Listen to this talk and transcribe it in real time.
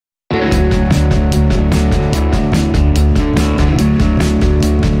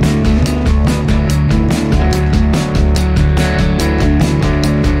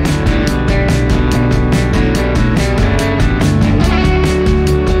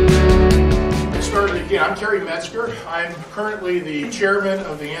I'm Terry Metzger. I'm currently the chairman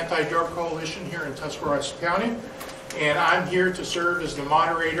of the Anti-Drug Coalition here in Tuscarawas County, and I'm here to serve as the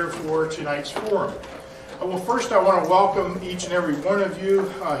moderator for tonight's forum. Well, first I want to welcome each and every one of you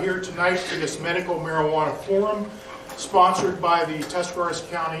here tonight to this medical marijuana forum sponsored by the Tuscarawas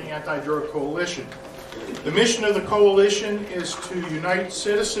County Anti-drug Coalition. The mission of the coalition is to unite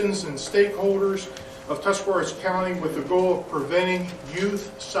citizens and stakeholders of Tuscarawas County with the goal of preventing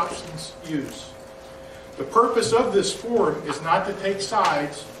youth substance use. The purpose of this forum is not to take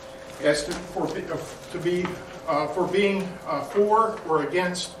sides as to being for or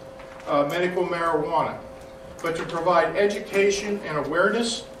against medical marijuana, but to provide education and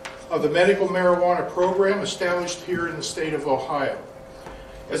awareness of the medical marijuana program established here in the state of Ohio.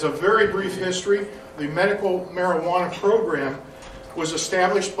 As a very brief history, the medical marijuana program was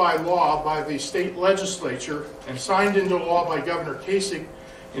established by law by the state legislature and signed into law by Governor Kasich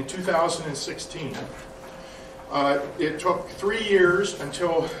in 2016. It took 3 years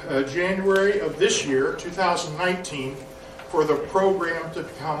until January of this year, 2019, for the program to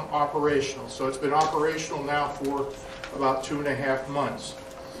become operational. So it's been operational now for about 2.5 months.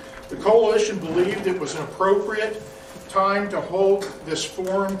 The coalition believed it was an appropriate time to hold this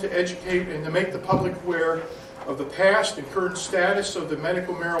forum to educate and to make the public aware of the past and current status of the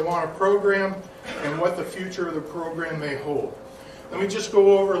medical marijuana program and what the future of the program may hold. Let me just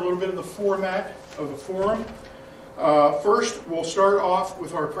go over a little bit of the format of the forum. First, we'll start off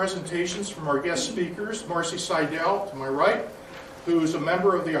with our presentations from our guest speakers, Marcie Seidel to my right, who is a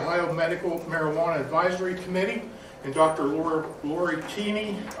member of the Ohio Medical Marijuana Advisory Committee, and Dr. Lori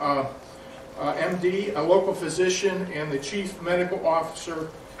Kuehne, MD, a local physician and the Chief Medical Officer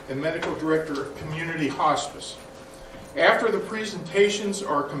and Medical Director of Community Hospice. After the presentations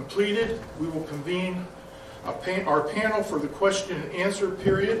are completed, we will convene our panel for the question and answer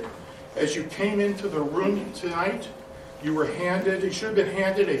period. As you came into the room tonight, you should have been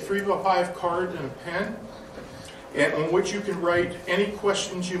handed a 3x5 card and a pen, and on which you can write any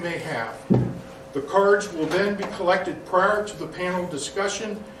questions you may have. The cards will then be collected prior to the panel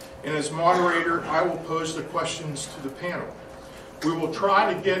discussion, and as moderator, I will pose the questions to the panel. We will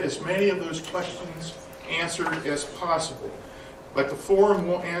try to get as many of those questions answered as possible, but the forum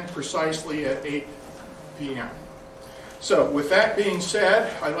will end precisely at 8 p.m. So, with that being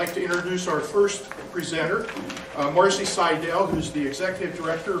said, I'd like to introduce our first presenter, Marcie Seidel, who's the Executive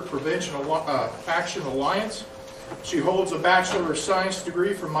Director of Prevention Action Alliance. She holds a Bachelor of Science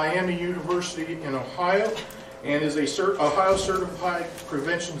degree from Miami University in Ohio and is a Ohio Certified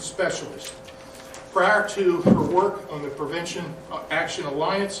Prevention Specialist. Prior to her work on the Prevention Action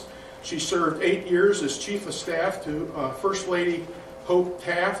Alliance, she served 8 years as Chief of Staff to First Lady Hope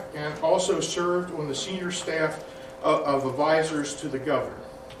Taft and also served on the senior staff of advisors to the governor.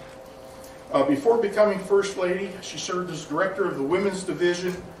 Before becoming First Lady, she served as Director of the Women's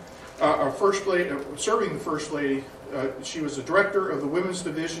Division, serving the First Lady. She was the Director of the Women's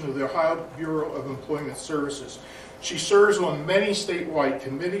Division of the Ohio Bureau of Employment Services. She serves on many statewide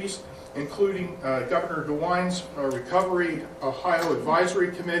committees, including Governor DeWine's Recovery Ohio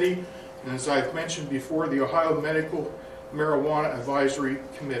Advisory Committee, and as I've mentioned before, the Ohio Medical Marijuana Advisory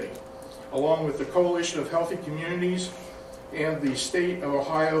Committee, along with the Coalition of Healthy Communities and the State of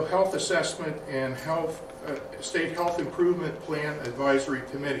Ohio Health Assessment and State Health Improvement Plan Advisory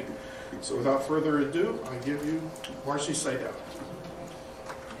Committee. So without further ado, I give you Marcie Seidel.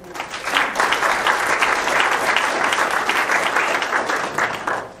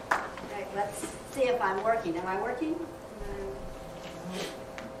 Okay, let's see if I'm working. Am I working?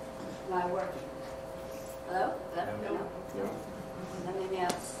 Am I working? Hello? Hello? No. Let me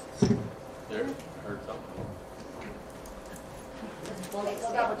else. There, I heard something. Well, let's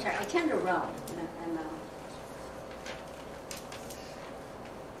double check. I tend to roam.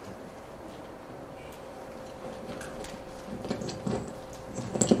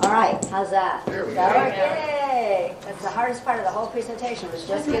 All right, how's that? There we go. Yay! That's the hardest part of the whole presentation, was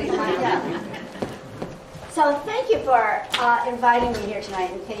just getting lined up. So thank you for inviting me here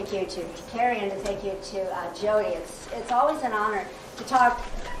tonight, and thank you to Carrie, and thank you to Jody. It's always an honor to talk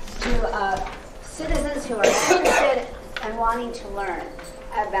to citizens who are interested and wanting to learn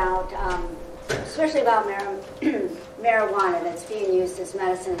about, especially about marijuana that's being used as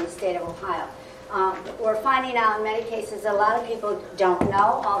medicine in the state of Ohio. We're finding out in many cases a lot of people don't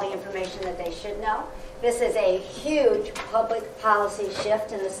know all the information that they should know. This is a huge public policy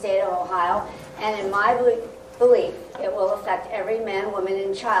shift in the state of Ohio, and in my belief, it will affect every man, woman,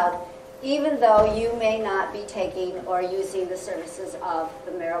 and child, even though you may not be taking or using the services of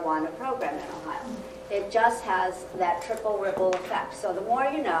the marijuana program in Ohio. It just has that triple ripple effect. So the more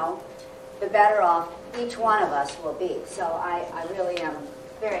you know, the better off each one of us will be. So I really am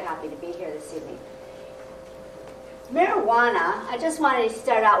very happy to be here this evening. Marijuana, I just wanted to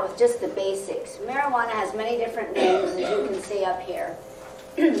start out with just the basics. Marijuana has many different names, as you can see up here.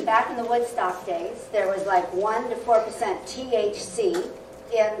 Back in the Woodstock days, there was like 1 to 4% THC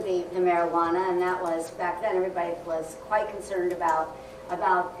in the marijuana, and that was, back then, everybody was quite concerned about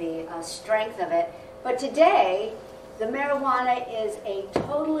the strength of it. But today, the marijuana is a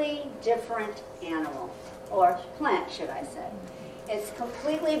totally different animal, or plant, should I say. It's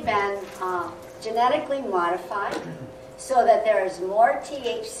completely been genetically modified so that there is more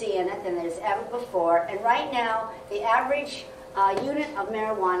THC in it than there's ever before. And right now, the average unit of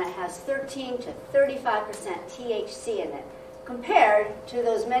marijuana has 13 to 35% THC in it, compared to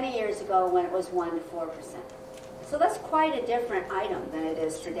those many years ago when it was 1 to 4%. So that's quite a different item than it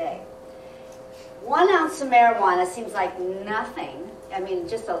is today. 1 ounce of marijuana seems like nothing. I mean,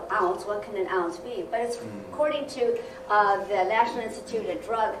 just an ounce, what can an ounce be? But it's, according to the National Institute of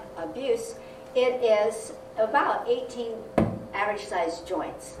Drug Abuse, it is about 18 average-sized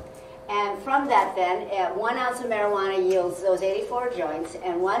joints. And from that then, 1 ounce of marijuana yields those 84 joints,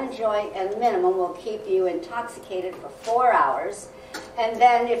 and 1 joint at minimum will keep you intoxicated for 4 hours. And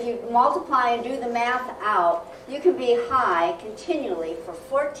then if you multiply and do the math out, you can be high continually for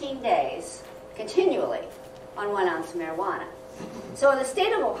 14 days, continually, on 1 ounce of marijuana. So in the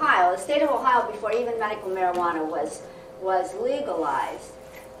state of Ohio, before even medical marijuana was legalized,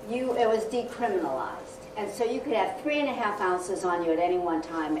 it was decriminalized. And so you could have 3.5 ounces on you at any one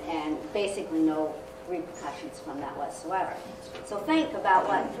time and basically no repercussions from that whatsoever. So think about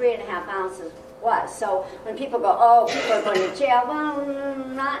what 3.5 ounces was. So when people go, oh, people are going to jail, well,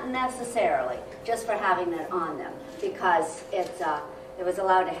 not necessarily, just for having that on them, because it was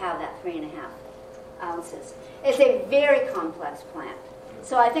allowed to have that 3.5 ounces. It's a very complex plant.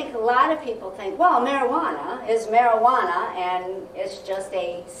 So I think a lot of people think, well, marijuana is marijuana and it's just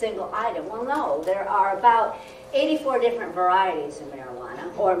a single item. Well, no, there are about 84 different varieties of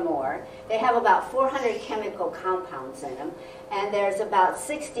marijuana or more. They have about 400 chemical compounds in them, and there's about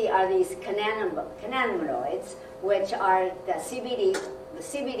 60 are these cannabinoids, which are the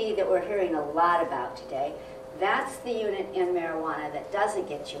CBD that we're hearing a lot about today. That's the unit in marijuana that doesn't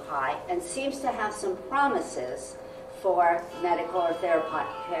get you high and seems to have some promises for medical or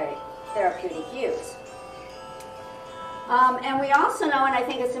therapeutic use. And we also know, and I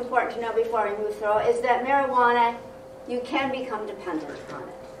think it's important to know before we move through, is that marijuana, you can become dependent on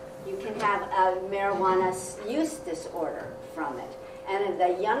it. You can have a marijuana use disorder from it. And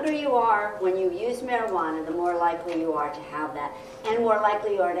the younger you are when you use marijuana, the more likely you are to have that, and more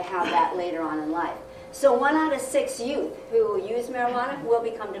likely you are to have that later on in life. So 1 out of 6 youth who use marijuana will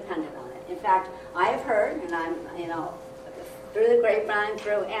become dependent on it. In fact, I have heard, and I'm, through the grapevine,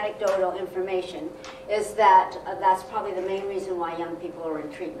 through anecdotal information, is that that's probably the main reason why young people are in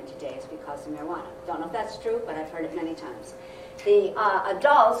treatment today is because of marijuana. Don't know if that's true, but I've heard it many times. The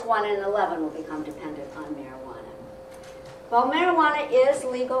adults, 1 in 11, will become dependent on marijuana. Well, marijuana is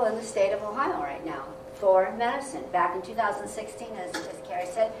legal in the state of Ohio right now for medicine. Back in 2016, as Carrie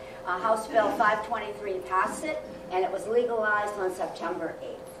said, House Bill 523 passed it, and it was legalized on September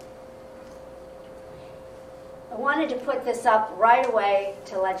 8th. I wanted to put this up right away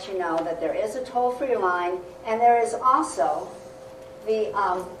to let you know that there is a toll-free line, and there is also the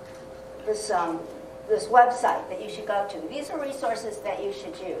this website that you should go to. These are resources that you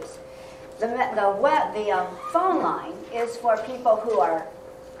should use. The phone line is for people who are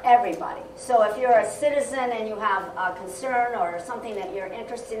everybody. So if you're a citizen and you have a concern or something that you're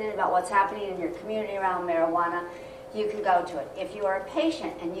interested in about what's happening in your community around marijuana, you can go to it. If you are a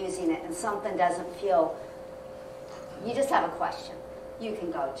patient and using it and something doesn't feel, you just have a question, you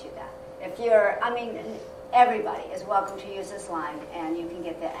can go to that. If you're, everybody is welcome to use this line, and you can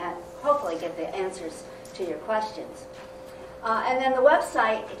hopefully get the answers to your questions. And then the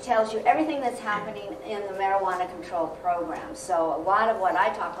website, it tells you everything that's happening in the marijuana control program. So a lot of what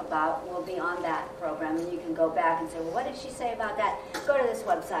I talk about will be on that program, and you can go back and say, well, what did she say about that? Go to this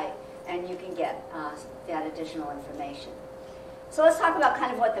website, and you can get that additional information. So let's talk about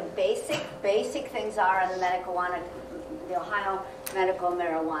kind of what the basic things are in the Ohio Medical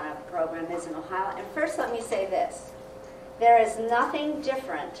Marijuana Program is in Ohio. And first, let me say this. There is nothing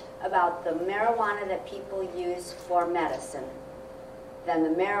different about the marijuana that people use for medicine than the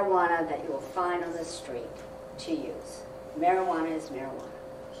marijuana that you will find on the street to use. Marijuana is marijuana.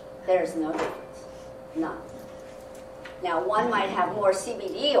 There's no difference. None. Now, one might have more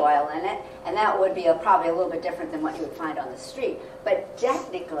CBD oil in it, and that would be probably a little bit different than what you would find on the street. But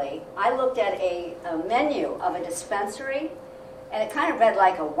technically, I looked at a menu of a dispensary, And it kind of read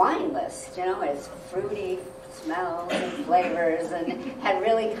like a wine list, you know, it's fruity smells and flavors, and had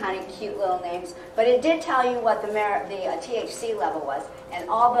really kind of cute little names. But it did tell you what the THC level was, and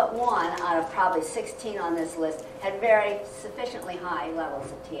all but one out of probably 16 on this list had very sufficiently high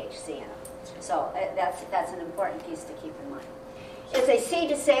levels of THC in them. So that's an important piece to keep in mind. It's a seed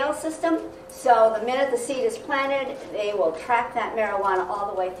to sale system, so the minute the seed is planted, they will track that marijuana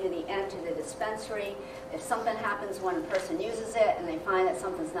all the way through the end to the dispensary. If something happens when a person uses it and they find that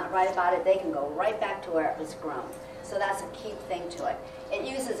something's not right about it, they can go right back to where it was grown. So that's a key thing to it. It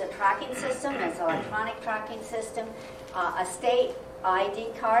uses a tracking system, it's an electronic tracking system. A state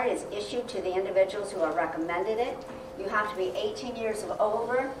ID card is issued to the individuals who have recommended it. You have to be 18 years of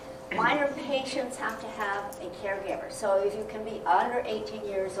older. Minor patients have to have a caregiver. So if you can be under 18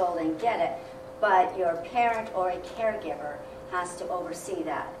 years old and get it, but your parent or a caregiver has to oversee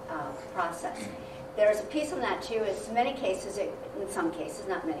that process. There's a piece on that too, is many cases, in some cases,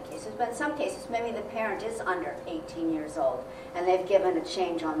 not many cases, but in some cases, maybe the parent is under 18 years old, and they've given a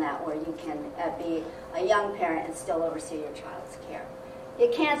change on that where you can be a young parent and still oversee your child's care.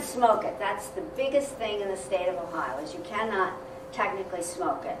 You can't smoke it. That's the biggest thing in the state of Ohio, is you cannot technically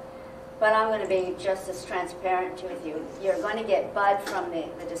smoke it. But I'm going to be just as transparent with you. You're going to get bud from the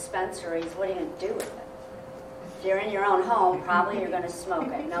dispensaries. What are you going to do with it? If you're in your own home, probably you're going to smoke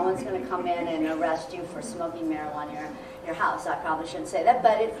it. No one's going to come in and arrest you for smoking marijuana in your house. I probably shouldn't say that,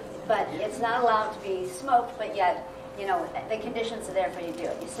 but it's not allowed to be smoked, but yet, you know, the conditions are there for you to do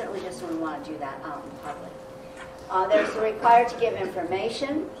it. You certainly just wouldn't want to do that out in public. There's required to give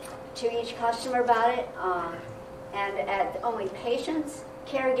information to each customer about it, and only patients,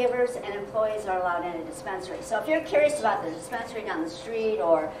 caregivers, and employees are allowed in a dispensary. So if you're curious about the dispensary down the street,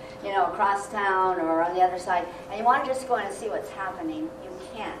 or across town, or on the other side, and you want to just go in and see what's happening, you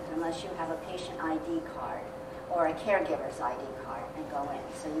can't unless you have a patient ID card or a caregiver's ID card and go in.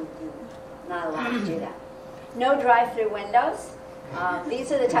 So you're not allowed to do that. No drive-through windows.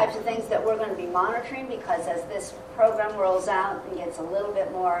 These are the types of things that we're going to be monitoring, because as this program rolls out and gets a little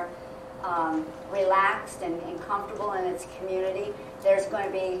bit more relaxed and comfortable in its community, there's going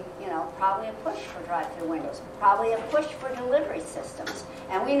to be, probably a push for drive-through windows, probably a push for delivery systems.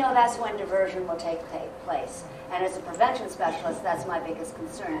 And we know that's when diversion will take place. And as a prevention specialist, that's my biggest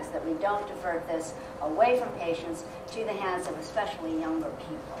concern, is that we don't divert this away from patients to the hands of especially younger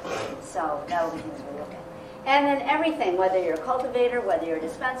people. So that'll be things we look at. And then everything, whether you're a cultivator, whether you're a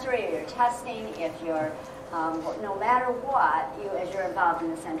dispensary, or you're testing, if you're no matter what, as you're involved in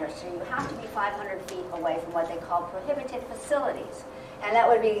this industry, you have to be 500 feet away from what they call prohibited facilities. And that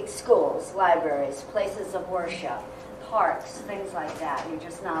would be schools, libraries, places of worship, parks, things like that. You're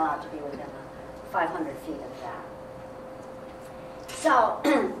just not allowed to be within 500 feet of that. So,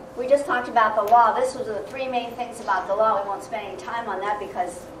 we just talked about the law. This was the three main things about the law. We won't spend any time on that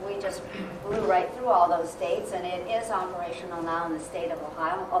because we just blew right through all those states, and it is operational now in the state of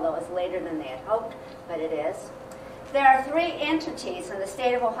Ohio, although it's later than they had hoped, but it is. There are three entities in the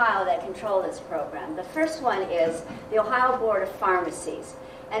state of Ohio that control this program. The first one is the Ohio Board of Pharmacies.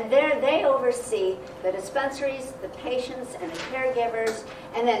 And there they oversee the dispensaries, the patients, and the caregivers,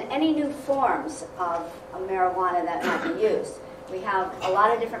 and then any new forms of marijuana that might be used. We have a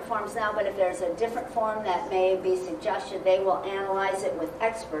lot of different forms now, but if there's a different form that may be suggested, they will analyze it with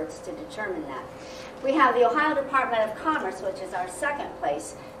experts to determine that. We have the Ohio Department of Commerce, which is our second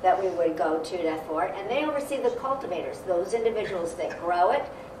place that we would go to that for, and they oversee the cultivators, those individuals that grow it,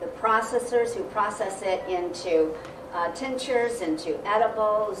 the processors who process it into tinctures, into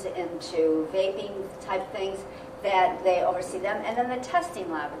edibles, into vaping type things, that they oversee them, and then the testing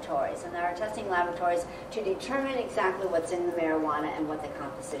laboratories. And there are testing laboratories to determine exactly what's in the marijuana and what the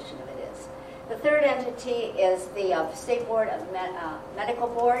composition of it is. The third entity is the State Board of Medical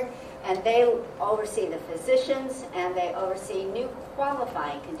Board, and they oversee the physicians, and they oversee new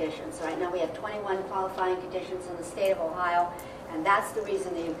qualifying conditions. Right now we have 21 qualifying conditions in the state of Ohio, and that's the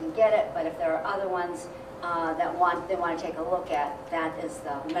reason that you can get it, but if there are other ones that they want to take a look at, that is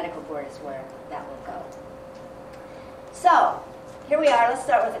the medical board is where that will go. So, here we are. Let's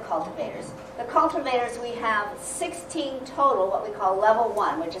start with the cultivators. The cultivators, we have 16 total, what we call level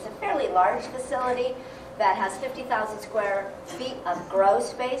 1, which is a fairly large facility that has 50,000 square feet of grow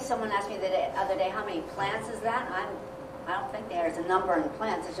space. Someone asked me the other day, how many plants is that? I don't think there's a number in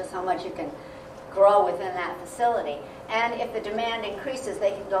plants. It's just how much you can grow within that facility. And if the demand increases,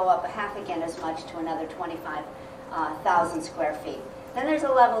 they can go up half again as much to another 25,000 square feet. Then there's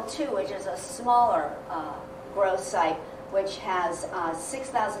a level 2, which is a smaller grow site, which has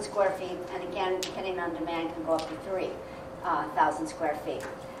 6,000 square feet, and again, depending on demand, can go up to 3,000 square feet.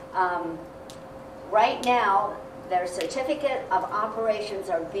 Right now, their certificate of operations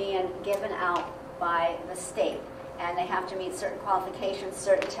are being given out by the state. And they have to meet certain qualifications,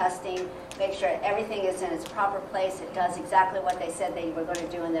 certain testing, make sure everything is in its proper place. It does exactly what they said they were going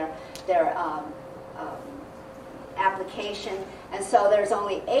to do in their application. And so there's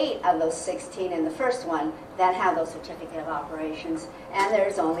only 8 of those 16 in the first one that have those certificate of operations, and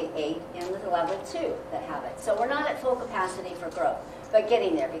there's only 8 in the level 2 that have it. So we're not at full capacity for growth, but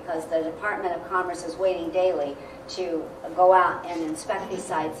getting there, because the Department of Commerce is waiting daily to go out and inspect these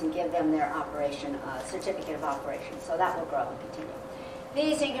sites and give them their operation certificate of operation. So that will grow and continue.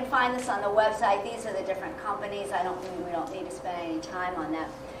 These, you can find this on the website. These are the different companies. We don't need to spend any time on that.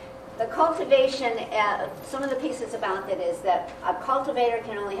 The cultivation, some of the pieces about it is that a cultivator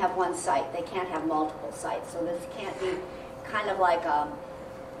can only have one site. They can't have multiple sites. So this can't be kind of like a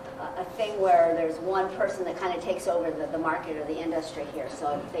thing where there's one person that kind of takes over the market or the industry here.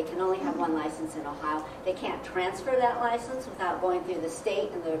 So they can only have one license in Ohio. They can't transfer that license without going through the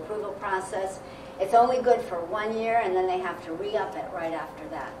state and the approval process. It's only good for 1 year, and then they have to re-up it right after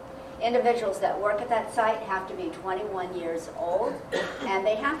that. Individuals that work at that site have to be 21 years old, and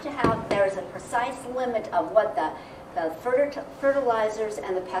they have to have, there's a precise limit of what the fertilizers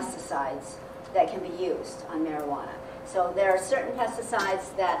and the pesticides that can be used on marijuana. So there are certain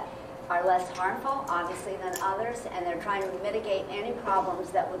pesticides that are less harmful, obviously, than others, and they're trying to mitigate any problems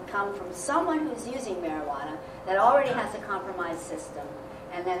that would come from someone who's using marijuana that already has a compromised system,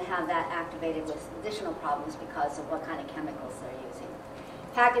 and then have that activated with additional problems because of what kind of chemicals they're using.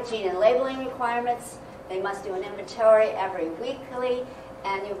 Packaging and labeling requirements, they must do an inventory every weekly,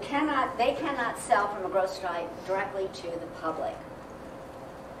 and they cannot sell from a grow site directly to the public.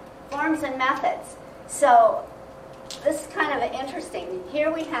 Forms and methods. So this is kind of interesting.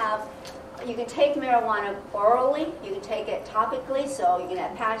 Here we have, you can take marijuana orally, you can take it topically, so you can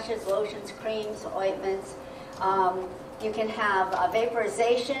have patches, lotions, creams, ointments. You can have a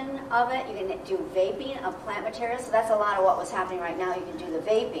vaporization of it. You can do vaping of plant materials. So that's a lot of what was happening right now. You can do the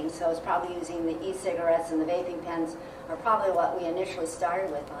vaping. So it's probably using the e-cigarettes and the vaping pens are probably what we initially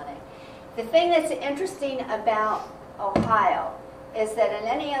started with on it. The thing that's interesting about Ohio is that in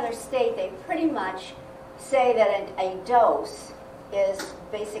any other state, they pretty much say that a dose is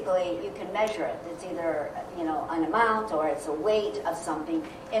basically, you can measure it. It's either, an amount or it's a weight of something.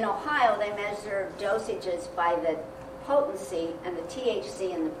 In Ohio, they measure dosages by the potency and the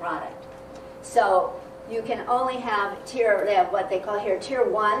THC in the product. So you can only have they have what they call here tier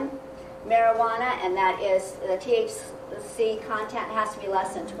 1 marijuana, and that is the THC content has to be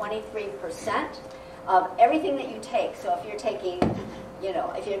less than 23% of everything that you take. So if you're taking,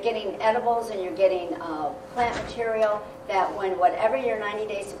 if you're getting edibles and you're getting plant material, that whatever your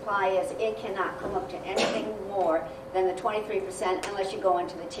 90-day supply is, it cannot come up to anything more than the 23% unless you go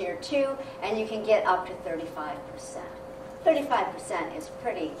into the tier 2, and you can get up to 35%. 35% is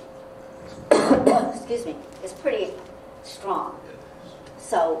pretty, excuse me, is pretty strong.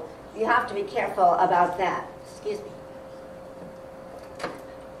 So you have to be careful about that. Excuse me.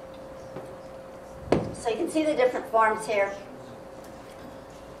 So you can see the different forms here.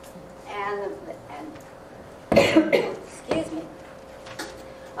 And excuse me.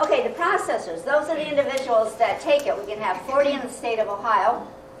 Okay, the processors. Those are the individuals that take it. We can have 40 in the state of Ohio,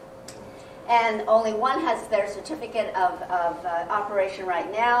 and only one has their certificate of operation right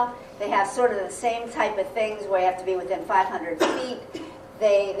now. They have sort of the same type of things where you have to be within 500 feet.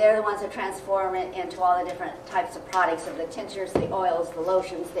 They're the ones that transform it into all the different types of products, of the tinctures, the oils, the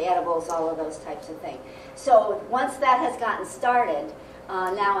lotions, the edibles, all of those types of things. So once that has gotten started,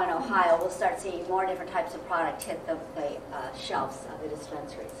 now in Ohio, we'll start seeing more different types of product hit the shelves of the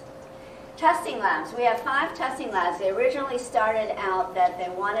dispensaries. Testing labs. We have 5 testing labs. They originally started out that they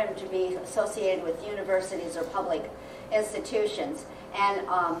wanted to be associated with universities or public institutions. And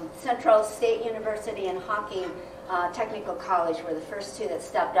Central State University and Hocking Technical College were the first 2 that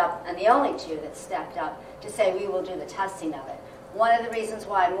stepped up, and the only 2 that stepped up to say we will do the testing of it. One of the reasons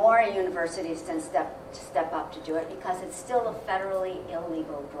why more universities didn't step up to do it, because it's still a federally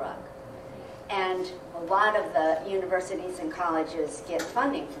illegal drug. And a lot of the universities and colleges get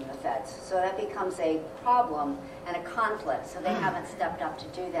funding from the feds. So that becomes a problem and a conflict. So they haven't stepped up to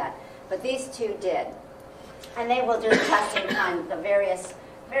do that. But these 2 did. And they will do the testing on the various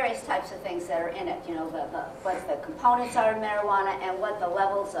types of things that are in it. What the components are of marijuana and what the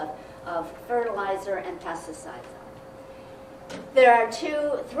levels of fertilizer and pesticides are. There are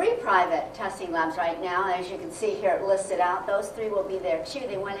 3 private testing labs right now. As you can see here listed out, those 3 will be there too.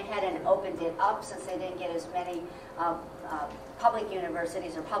 They went ahead and opened it up since they didn't get as many public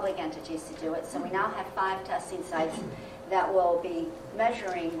universities or public entities to do it. So we now have 5 testing sites that will be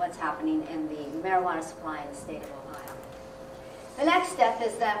measuring what's happening in the marijuana supply in the state of Ohio. The next step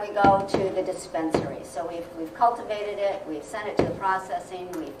is then we go to the dispensary. So we've cultivated it, we've sent it to the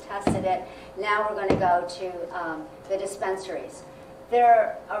processing, we've tested it. Now we're going to go to the dispensaries.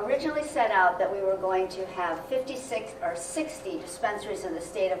 They're originally set out that we were going to have 56 or 60 dispensaries in the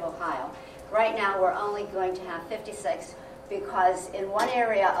state of Ohio. Right now we're only going to have 56 because in one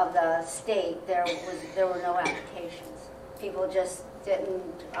area of the state there were no applications. People just didn't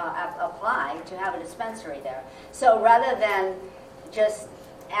apply to have a dispensary there. So rather than just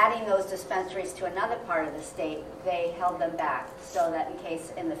adding those dispensaries to another part of the state, they held them back so that in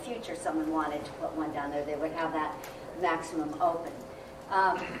case in the future someone wanted to put one down there, they would have that maximum open.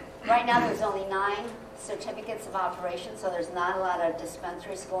 Right now there's only 9 certificates of operation, so there's not a lot of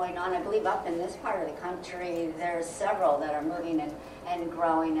dispensaries going on. I believe up in this part of the country there's several that are moving and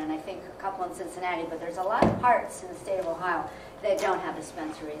growing, and I think a couple in Cincinnati, but there's a lot of parts in the state of Ohio that don't have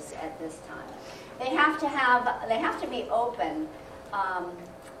dispensaries at this time. They have to be open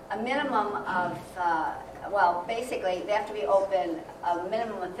a minimum of, well, basically they have to be open a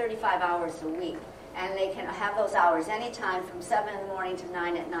minimum of 35 hours a week. And they can have those hours anytime from 7 in the morning to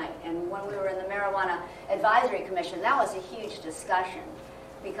 9 at night. And when we were in the Marijuana Advisory Commission, that was a huge discussion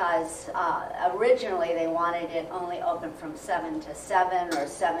because originally they wanted it only open from 7 to 7 or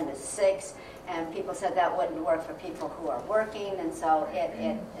 7 to 6. And people said that wouldn't work for people who are working, and so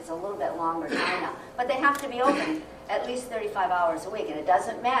it's a little bit longer time now. But they have to be open at least 35 hours a week, and it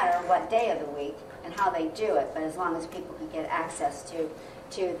doesn't matter what day of the week and how they do it, but as long as people can get access to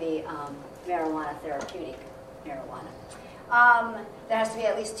the marijuana, therapeutic marijuana. There has to be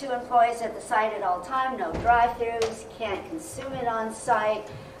at least 2 employees at the site at all time, no drive-thrus, can't consume it on site,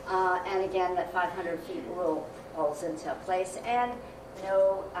 and again, that 500 feet rule holds into place, and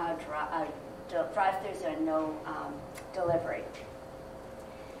no drive-thrus and no delivery.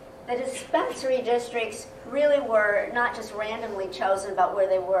 The dispensary districts really were not just randomly chosen about where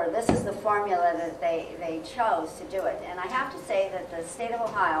they were. This is the formula that they chose to do it. And I have to say that the state of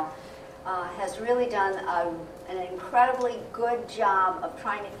Ohio has really done an incredibly good job of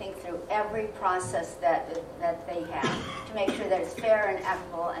trying to think through every process that they have to make sure that it's fair and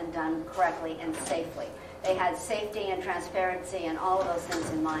equitable and done correctly and safely. They had safety and transparency and all of those things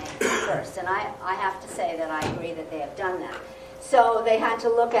in mind first. And I have to say that I agree that they have done that. So they had to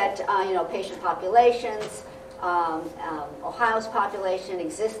look at patient populations, Ohio's population,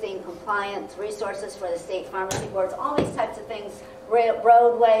 existing compliance resources for the state pharmacy boards, all these types of things,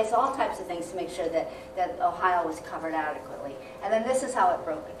 roadways, all types of things to make sure that Ohio was covered adequately. And then this is how it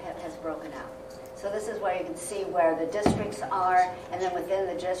has broken out. So this is where you can see where the districts are, and then within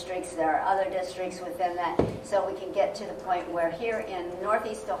the districts there are other districts within that. So we can get to the point where here in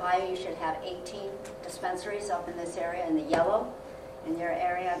Northeast Ohio you should have 18 dispensaries up in this area in the yellow. In your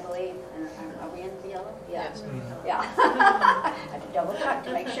area, I believe. Are we in the yellow? Yeah. Yes. Yeah. I have to double check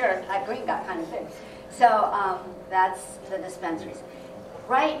to make sure. That green got kind of big. So that's the dispensaries.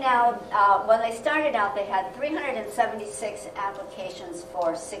 Right now, when they started out, they had 376 applications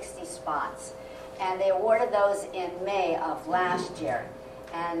for 60 spots. And they awarded those in May of last year.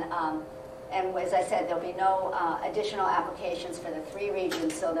 And as I said, there'll be no additional applications for the 3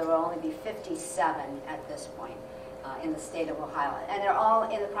 regions, so there will only be 57 at this point in the state of Ohio. And they're all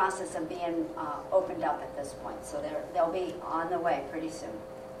in the process of being opened up at this point, so they'll be on the way pretty soon.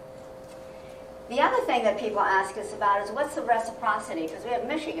 The other thing that people ask us about is what's the reciprocity? Because we have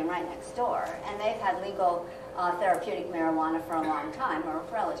Michigan right next door, and they've had legal therapeutic marijuana for a long time, or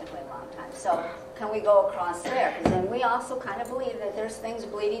a relatively long time. So can we go across there? Because then we also kind of believe that there's things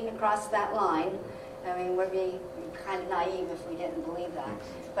bleeding across that line. I mean, we'd be kind of naive if we didn't believe that.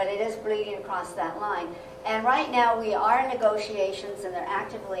 But it is bleeding across that line. And right now we are in negotiations, and they're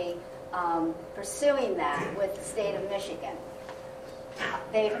actively pursuing that with the state of Michigan.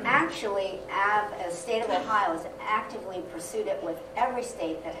 They've actually, as state of Ohio, has actively pursued it with every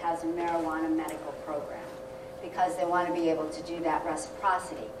state that has a marijuana medical program, because they want to be able to do that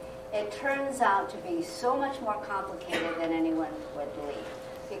reciprocity. It turns out to be so much more complicated than anyone would believe,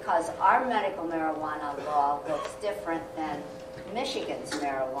 because our medical marijuana law looks different than Michigan's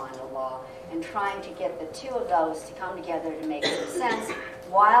marijuana law, and trying to get the 2 of those to come together to make some sense,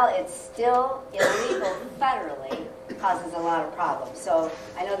 while it's still illegal federally, causes a lot of problems. So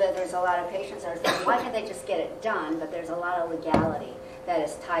I know that there's a lot of patients that are saying, why can't they just get it done? But there's a lot of legality that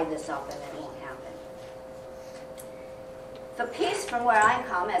has tied this up, and it won't happen. The piece from where I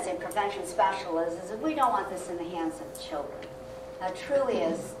come as a prevention specialist is that we don't want this in the hands of children. That truly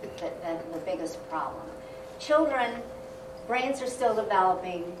is the biggest problem. Children, brains are still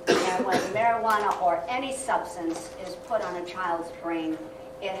developing, and when marijuana or any substance is put on a child's brain,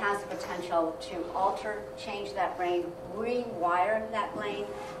 it has the potential to alter, change that brain, rewire that brain.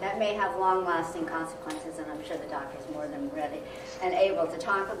 That may have long-lasting consequences, and I'm sure the doctor is more than ready and able to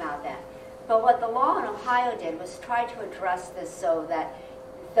talk about that. But what the law in Ohio did was try to address this so that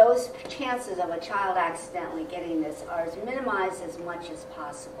those chances of a child accidentally getting this are minimized as much as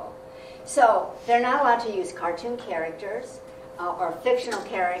possible. So they're not allowed to use cartoon characters or fictional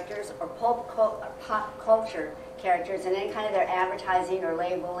characters or pop culture characters in any kind of their advertising or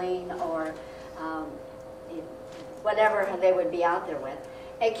labeling or whatever they would be out there with.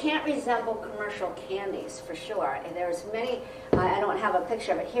 It can't resemble commercial candies, for sure. And there's many, I don't have a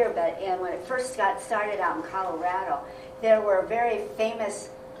picture of it here, but when it first got started out in Colorado, there were very famous,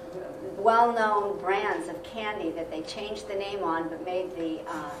 well-known brands of candy that they changed the name on, but made the,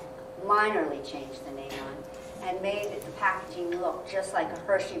 minorly changed the name on, and made the packaging look just like a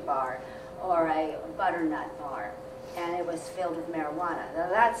Hershey bar or a butternut bar, and it was filled with marijuana. Now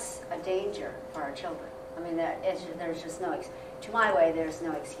that's a danger for our children. I mean, there's just no, to my way, there's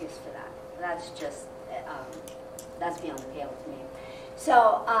no excuse for that. That's just, that's beyond the pale to me.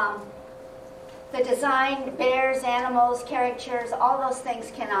 So the design, bears, animals, caricatures, all those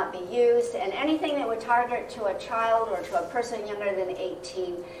things cannot be used, and anything that would target to a child or to a person younger than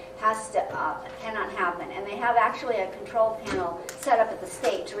 18 has to, cannot happen. And they have actually a control panel set up at the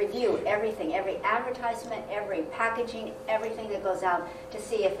state to review everything, every advertisement, every packaging, everything that goes out to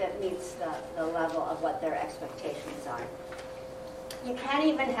see if it meets the level of what their expectations are. You can't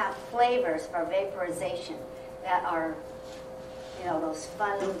even have flavors for vaporization that are, you know, those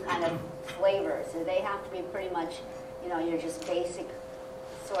fun kind of flavors. They have to be pretty much, you know, your just basic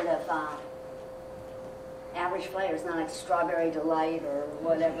sort of average flavors, not like Strawberry Delight or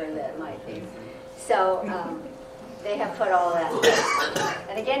whatever that might be. So they have put all that.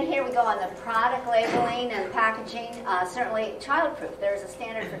 And again, here we go on the product labeling and packaging. Certainly childproof. There's a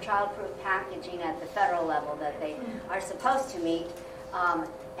standard for childproof packaging at the federal level that they are supposed to meet.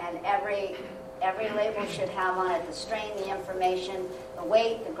 And every label should have on it the strain, the information, the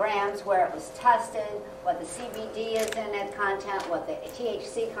weight, the grams, where it was tested, what the CBD is in it content, what the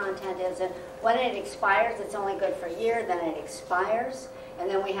THC content is. And when it expires, it's only good for a year, then it expires. And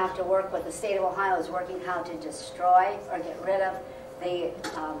then we have to work with the state of Ohio is working how to destroy or get rid of the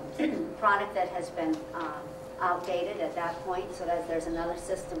product that has been outdated at that point, so that there's another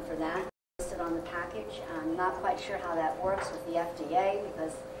system for that listed on the package. I'm not quite sure how that works with the FDA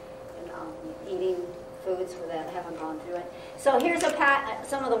because eating foods that haven't gone through it. So here's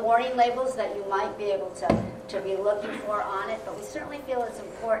some of the warning labels that you might be able to be looking for on it, but we certainly feel it's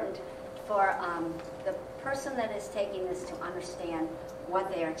important for the person that is taking this to understand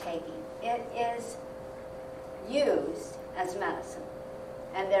what they are taking. It is used as medicine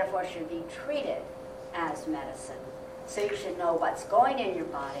and therefore should be treated as medicine. So you should know what's going in your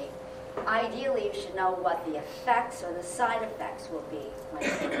body. Ideally, you should know what the effects or the side effects will be when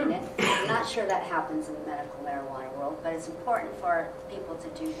you're taking it. I'm not sure that happens in the medical marijuana world, but it's important for people to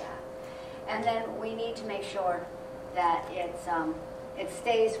do that. And then we need to make sure that it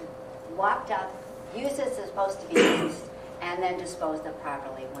stays locked up, used as it's supposed to be used, and then disposed of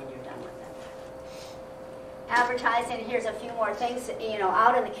properly when you're done with it. Advertising, here's a few more things, you know,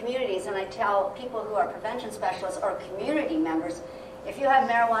 out in the communities, and I tell people who are prevention specialists or community members, if you have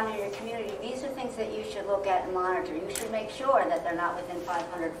marijuana in your community, these are things that you should look at and monitor. You should make sure that they're not within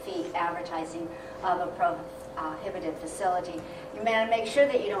 500 feet advertising of a prohibited facility. You may make sure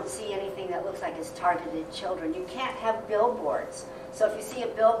that you don't see anything that looks like it's targeted children. You can't have billboards. So if you see a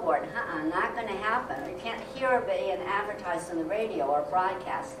billboard, not going to happen. Or you can't hear of it being advertised on the radio or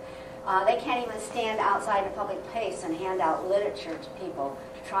broadcast. They can't even stand outside a public place and hand out literature to people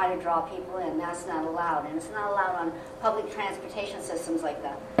to try to draw people in. That's not allowed. And it's not allowed on public transportation systems like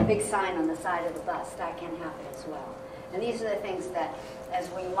the big sign on the side of the bus. That can happen as well. And these are the things that, as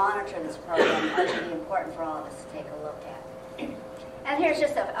we monitor this program, are going to be important for all of us to take a look at. And here's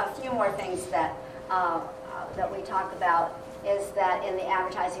just a few more things that, that we talk about, is that in the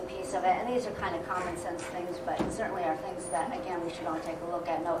advertising piece of it, and these are kind of common sense things, but certainly are things that, again, we should all take a look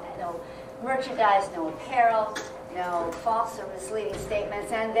at. No merchandise, no apparel, no false or misleading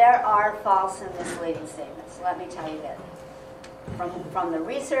statements, and there are false and misleading statements. Let me tell you that. From the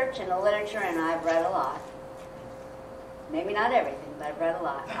research and the literature, and I've read a lot, maybe not everything, but I've read a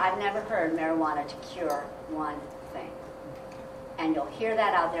lot, I've never heard marijuana to cure one thing. And you'll hear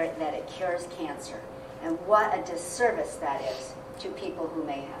that out there, that it cures cancer. And what a disservice that is to people who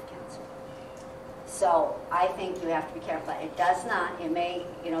may have cancer. So I think you have to be careful. It does not. It may,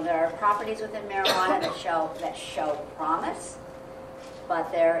 you know, there are properties within marijuana that show promise,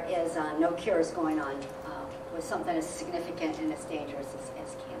 but there is no cures going on with something as significant and as dangerous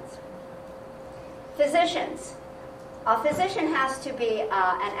as cancer. Physicians. A physician has to be an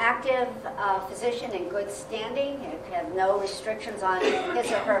active physician in good standing. It can have no restrictions on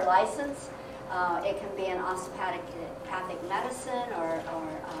his or her license. It can be an osteopathic medicine or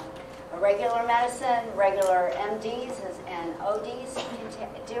a regular medicine. Regular MDs and ODs can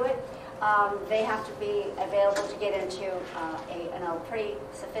do it. They have to be available to get into a pretty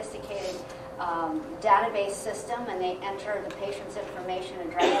sophisticated database system, and they enter the patient's information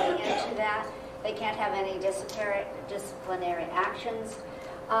and directly into that. They can't have any disciplinary actions.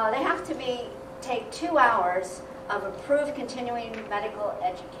 They have to take 2 hours of approved continuing medical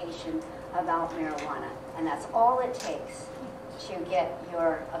education about marijuana, and that's all it takes to get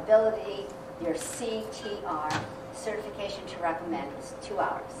your ability, your CTR, certification to recommend, is 2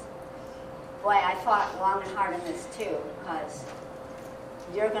 hours. Boy, I fought long and hard on this too, because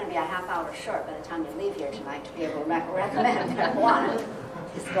you're going to be a half hour short by the time you leave here tonight to be able to recommend marijuana.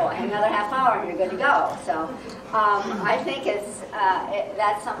 Just go another half hour and you're good to go. So I think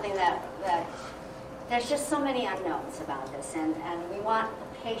that's something that there's just so many unknowns about this, and we want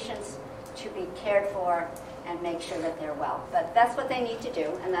patients to be cared for and make sure that they're well. But that's what they need to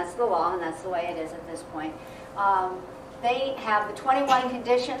do, and that's the law, and that's the way it is at this point. They have the 21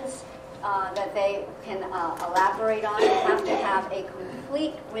 conditions that they can elaborate on. They have to have a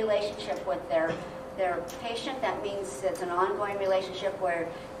complete relationship with their patient. That means it's an ongoing relationship where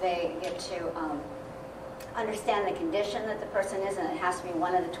they get to understand the condition that the person is, and it has to be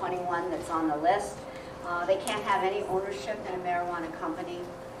one of the 21 that's on the list. They can't have any ownership in a marijuana company.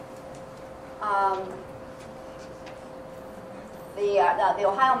 The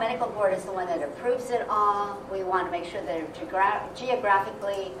Ohio Medical Board is the one that approves it all. We want to make sure that they're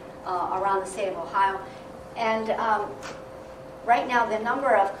geographically around the state of Ohio. And right now, the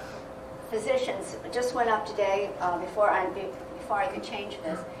number of physicians just went up today before I could change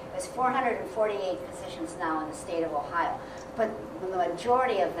this. There's 448 physicians now in the state of Ohio, but the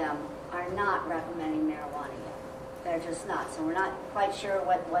majority of them are not recommending marijuana yet. They're just not. So we're not quite sure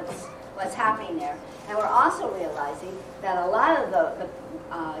what's happening there. And we're also realizing that a lot of the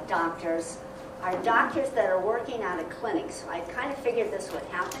doctors are doctors that are working out of clinics. I kind of figured this would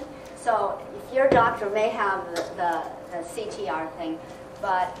happen. So if your doctor may have the CTR thing,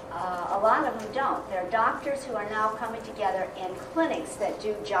 but a lot of them don't. They're doctors who are now coming together in clinics that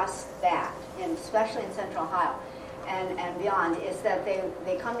do just that, and especially in Central Ohio and beyond, is that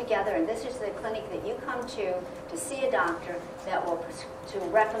they come together, and this is the clinic that you come to see a doctor that will to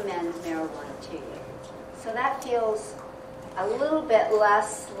recommend marijuana to you. So that feels a little bit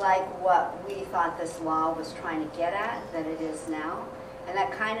less like what we thought this law was trying to get at than it is now. And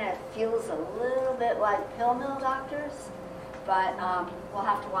that kind of feels a little bit like pill mill doctors. But we'll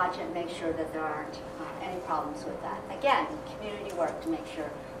have to watch it and make sure that there aren't any problems with that. Again, community work to make sure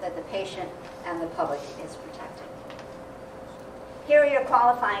that the patient and the public is protected. Here are your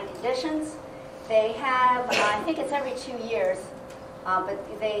qualifying conditions. They have, I think it's every 2 years, but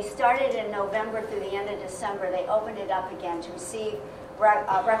they started in November through the end of December. They opened it up again to receive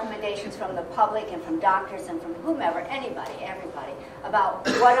recommendations from the public and from doctors and from whomever, anybody, everybody, about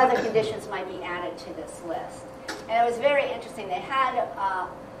what other conditions might be added to this list. And it was very interesting. They had,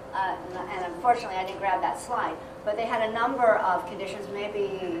 and unfortunately I didn't grab that slide, but they had a number of conditions,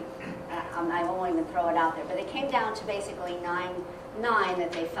 maybe, I won't even throw it out there, but they came down to basically nine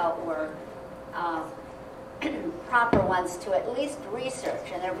that they felt were proper ones to at least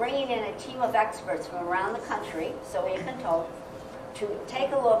research. And they're bringing in a team of experts from around the country, so we've been told, to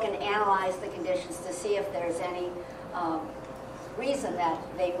take a look and analyze the conditions to see if there's any reason that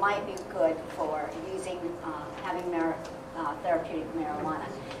they might be good for using, having therapeutic marijuana.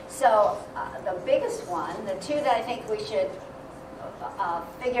 So the biggest one, the two that I think we should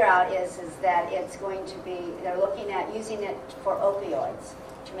figure out is that it's going to be, they're looking at using it for opioids,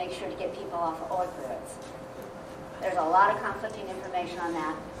 to make sure to get people off of opioids. There's a lot of conflicting information on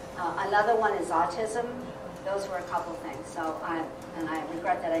that. Another one is autism. Those were a couple things. So I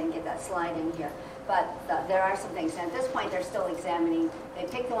regret that I didn't get that slide in here. But there are some things. And at this point, they're still examining. They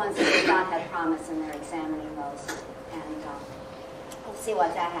picked the ones that they thought had promise, and they're examining those. And we'll see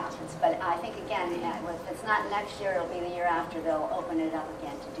what that happens. But I think, again, if it's not next year, it'll be the year after. They'll open it up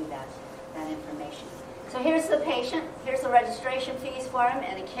again to do that information. So here's the patient. Here's the registration fees for him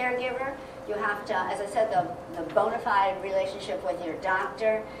and a caregiver. You have to, as I said, the bona fide relationship with your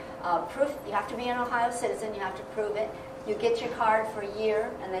doctor. Proof, you have to be an Ohio citizen. You have to prove it. You get your card for a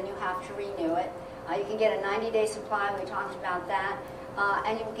year, and then you have to renew it. You can get a 90-day supply. We talked about that.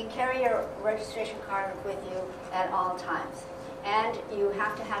 And you can carry your registration card with you at all times. and you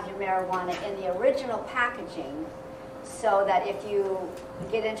have to have your marijuana in the original packaging, so that if you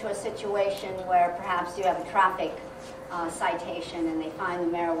get into a situation where perhaps you have a traffic citation and they find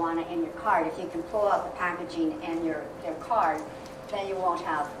the marijuana in your card, if you can pull out the packaging and your card, then you won't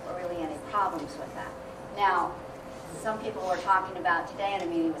have really any problems with that. Now, some people were talking about today in a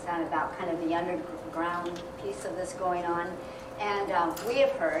meeting was about kind of the underground piece of this going on. And we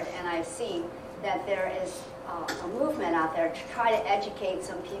have heard, and I've seen, that there is a movement out there to try to educate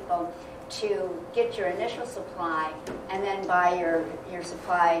some people to get your initial supply and then buy your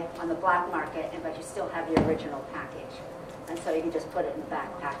supply on the black market, but you still have your original package. And so you can just put it in the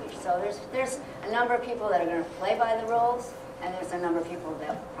back package. So there's a number of people that are going to play by the rules, and there's a number of people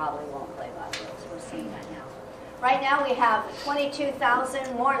that probably won't play by the rules. We're seeing that now. Right now we have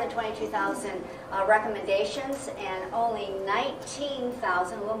 22,000, more than 22,000 recommendations, and only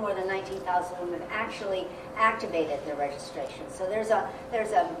 19,000, a little more than 19,000 women have actually activated their registration. So there's a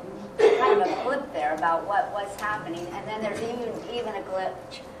kind of a blip there about what's happening, and then there's even a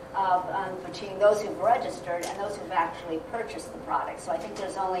glitch of between those who've registered and those who've actually purchased the product. So I think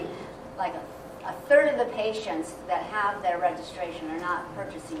there's only like a third of the patients that have their registration are not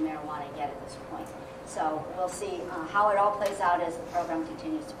purchasing marijuana yet at this point. So we'll see how it all plays out as the program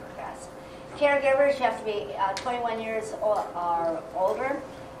continues to progress. Caregivers, you have to be 21 years or older.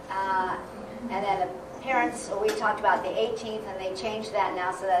 And then the parents, we talked about the 18th, and they changed that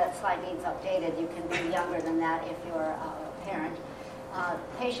now so that slide needs updated. You can be younger than that if you're a parent.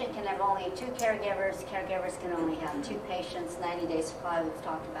 Patient can have only 2 caregivers. Caregivers can only have 2 patients, 90-day supply. We've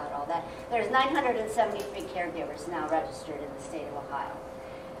talked about all that. There's 973 caregivers now registered in the state of Ohio.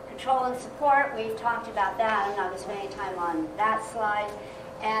 Control and support, we've talked about that. I'm not going to spend any time on that slide.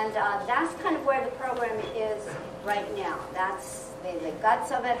 And that's kind of where the program is right now. That's the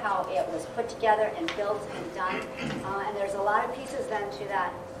guts of it, how it was put together and built and done. And there's a lot of pieces then to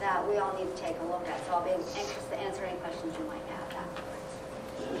that that we all need to take a look at. So I'll be anxious to answer any questions you might have afterwards.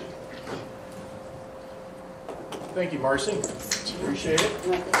 Thank you, Marcie. Appreciate it.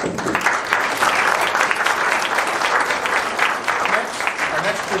 Our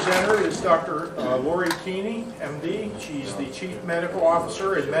next presenter is Dr. Lori Kuehne, MD. She's the Chief Medical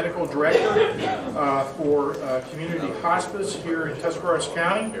Officer and Medical Director for Community Hospice here in Tuscarawas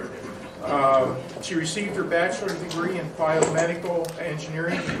County. She received her bachelor's degree in biomedical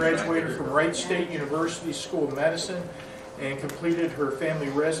engineering, graduated from Wright State University School of Medicine, and completed her family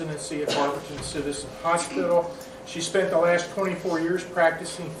residency at Barberton Citizen Hospital. She spent the last 24 years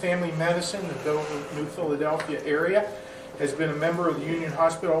practicing family medicine in the New Philadelphia area, has been a member of the Union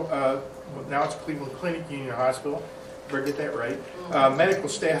Hospital, now it's Cleveland Clinic Union Hospital, better get that right, medical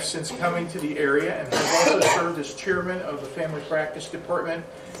staff since coming to the area, and has also served as chairman of the family practice department,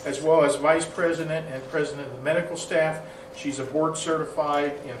 as well as vice president and president of the medical staff. She's a board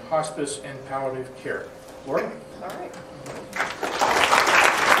certified in hospice and palliative care. Laura? All right.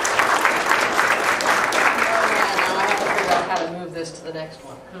 How to move this to the next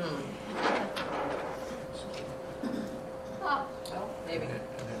one. Well, maybe.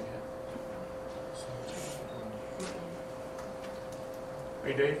 Are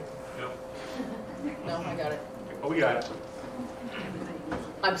you Dave? No, I got it. Oh, we got it.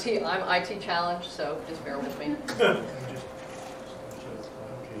 I'm IT challenged, so just bear with me. Okay,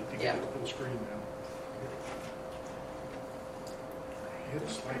 to Yeah. get it full screen now. Hit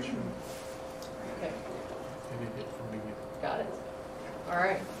the slideshow Okay, and then hit from beginning. got it. All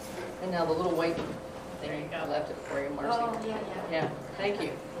right. And now the little white thing. I left it for you, Marcie. Oh, yeah. Yeah, thank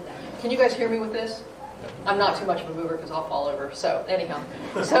you. Can you guys hear me with this? I'm not too much of a mover because I'll fall over. So anyhow,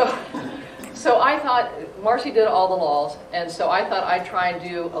 so I thought, Marcie did all the laws, and so I thought I'd try and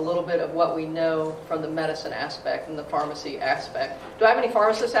do a little bit of what we know from the medicine aspect and the pharmacy aspect. Do I have any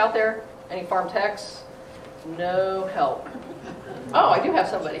pharmacists out there? Any pharm techs? No help. Oh, I do have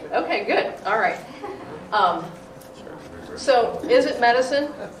somebody. Okay, good. All right. So is it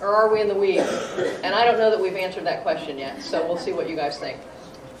medicine or are we in the weeds? And I don't know that we've answered that question yet, so we'll see what you guys think.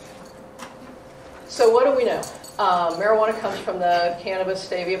 So what do we know? Marijuana comes from the cannabis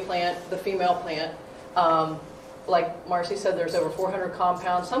stevia plant, the female plant. Like Marcie said, there's over 400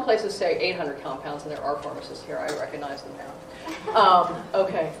 compounds. Some places say 800 compounds, and there are pharmacists here. I recognize them now.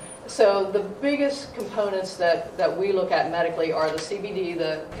 Okay, so the biggest components that we look at medically are the CBD,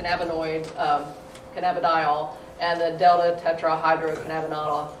 the cannabinoid, cannabidiol, and the delta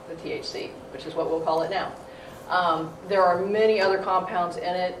tetrahydrocannabinol, the THC, which is what we'll call it now. There are many other compounds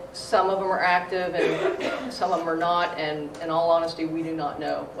in it. Some of them are active and some of them are not, and in all honesty, we do not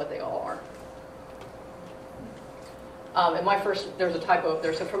know what they all are. There's a typo up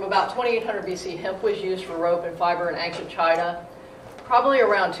there. So from about 2800 BC, hemp was used for rope and fiber in ancient China. probably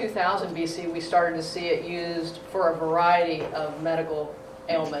around 2000 BC, we started to see it used for a variety of medical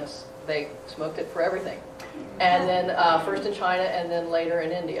ailments. They smoked it for everything. And then first in China and then later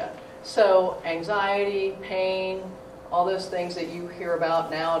in India. So anxiety, pain, all those things that you hear about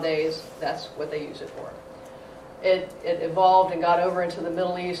nowadays, that's what they use it for. It evolved and got over into the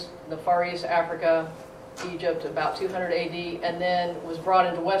Middle East, the Far East, Africa, Egypt about 200 AD, and then was brought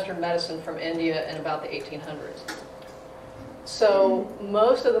into Western medicine from India in about the 1800s. So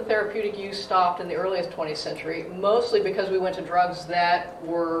most of the therapeutic use stopped in the earliest 20th century, mostly because we went to drugs that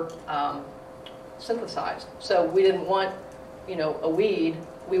were synthesized. So we didn't want, a weed.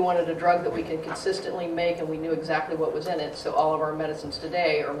 We wanted a drug that we could consistently make, and we knew exactly what was in it. So all of our medicines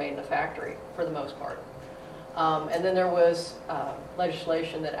today are made in a factory for the most part. And then there was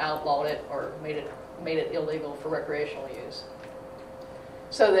legislation that outlawed it or made it illegal for recreational use.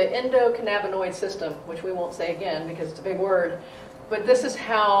 So the endocannabinoid system, which we won't say again because it's a big word, but this is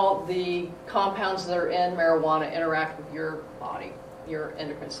how the compounds that are in marijuana interact with your body, your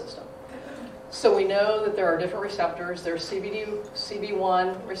endocrine system. So we know that there are different receptors. There's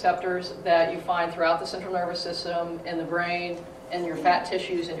CB1 receptors that you find throughout the central nervous system, in the brain, in your fat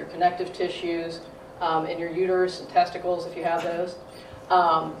tissues, in your connective tissues, in your uterus and testicles if you have those.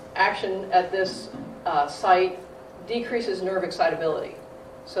 Action at this site decreases nerve excitability.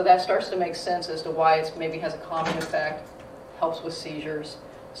 So that starts to make sense as to why it maybe has a calming effect, helps with seizures,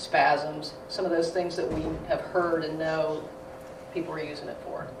 spasms, some of those things that we have heard and know people are using it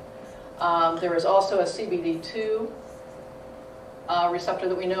for. There is also a CBD2 receptor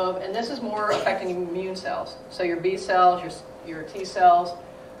that we know of, and this is more affecting immune cells. So your B cells, your T cells,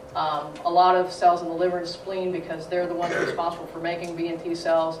 a lot of cells in the liver and spleen because they're the ones responsible for making B and T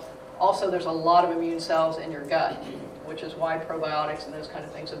cells. Also, there's a lot of immune cells in your gut, which is why probiotics and those kind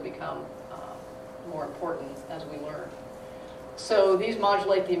of things have become more important as we learn. So these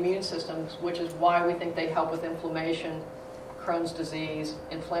modulate the immune systems, which is why we think they help with inflammation, Crohn's disease,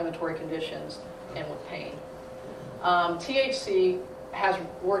 inflammatory conditions, and with pain. THC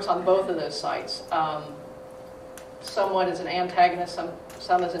works on both of those sites. Somewhat as an antagonist,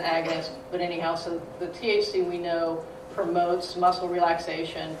 some as an agonist, but anyhow, so the THC we know promotes muscle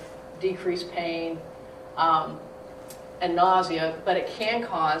relaxation, decreased pain, and nausea, but it can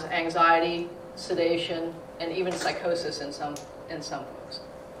cause anxiety, sedation, and even psychosis in some folks.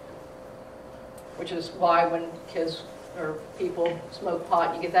 Which is why when kids or people smoke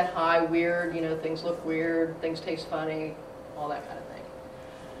pot, you get that high, weird, things look weird, things taste funny, all that kind of thing.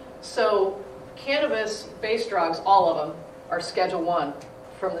 So cannabis-based drugs, all of them, are Schedule I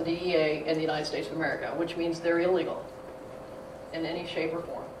from the DEA in the United States of America, which means they're illegal in any shape or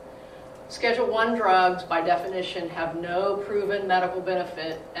form. Schedule I drugs, by definition, have no proven medical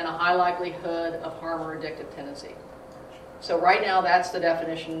benefit and a high likelihood of harm or addictive tendency. So right now, that's the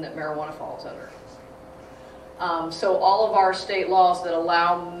definition that marijuana falls under. So all of our state laws that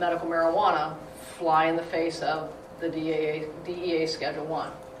allow medical marijuana fly in the face of the DEA Schedule I.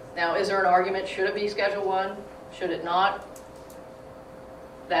 Now, is there an argument, should it be Schedule I? Should it not?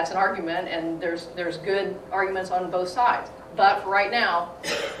 That's an argument, and there's good arguments on both sides. But for right now,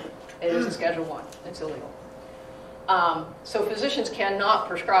 it is a Schedule I. It's illegal. So physicians cannot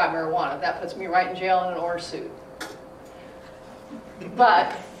prescribe marijuana. That puts me right in jail in an orange suit.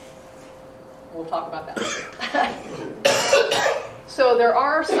 But we'll talk about that later. So there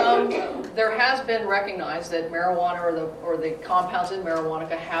has been recognized that marijuana or the compounds in marijuana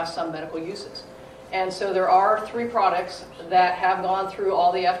have some medical uses. And so there are 3 products that have gone through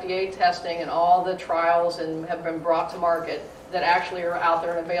all the FDA testing and all the trials and have been brought to market that actually are out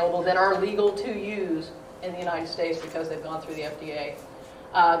there and available that are legal to use in the United States because they've gone through the FDA.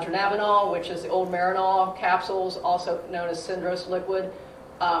 Dronabinol, which is the old Marinol capsules, also known as Syndros liquid.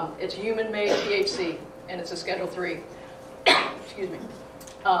 It's human-made THC, and it's a Schedule III. Excuse me.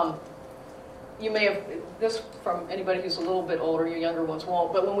 You may have, this from anybody who's a little bit older, you younger ones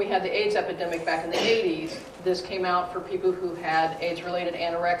won't, but when we had the AIDS epidemic back in the 80s, this came out for people who had AIDS-related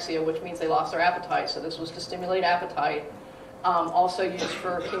anorexia, which means they lost their appetite. So this was to stimulate appetite. Also used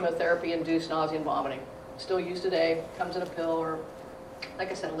for chemotherapy-induced nausea and vomiting. Still used today, comes in a pill or, like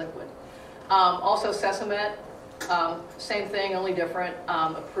I said, a liquid. Also Sesamet, same thing, only different,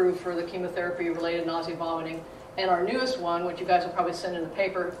 approved for the chemotherapy-related nausea, vomiting. And our newest one, which you guys will probably send in the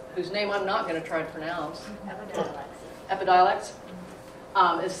paper, whose name I'm not going to try to pronounce, Epidiolex,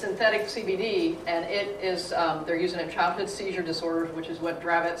 is synthetic CBD, and it is, they're using it in childhood seizure disorders, which is what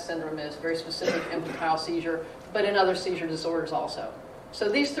Dravet syndrome is, very specific infantile seizure, but in other seizure disorders also. So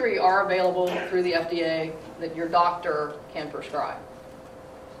these 3 are available through the FDA that your doctor can prescribe.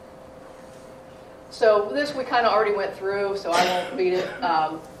 So this we kind of already went through, so I won't beat it.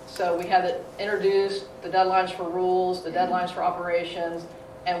 So we had it introduced, the deadlines for rules, the deadlines for operations,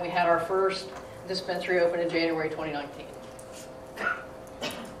 and we had our first dispensary open in January 2019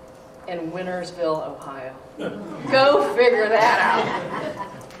 in Wintersville, Ohio. Go figure that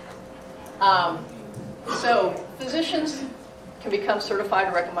out. So physicians can become certified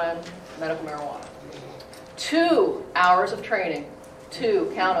to recommend medical marijuana. 2 hours of training.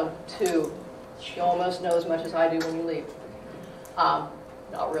 2, count them, 2. You almost know as much as I do when you leave.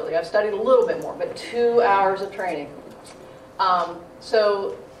 Not really, I've studied a little bit more, but 2 hours of training.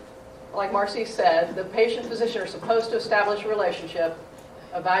 So, like Marcie said, the patient-physician are supposed to establish a relationship,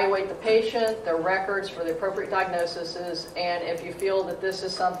 evaluate the patient, their records for the appropriate diagnoses, and if you feel that this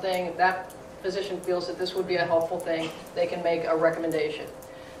is something, if that physician feels that this would be a helpful thing, they can make a recommendation.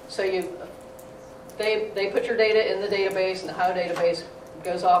 So they put your data in the database, and the Ohio database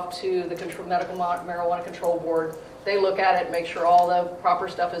goes off to the Medical Marijuana Control Board. They look at it, make sure all the proper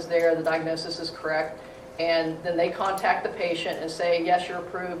stuff is there, the diagnosis is correct, and then they contact the patient and say, yes, you're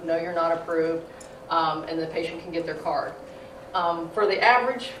approved, no, you're not approved, and the patient can get their card. For the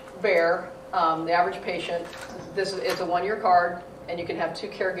average bear, the average patient, it's a 1-year card, and you can have 2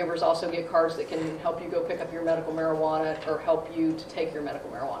 caregivers also get cards that can help you go pick up your medical marijuana or help you to take your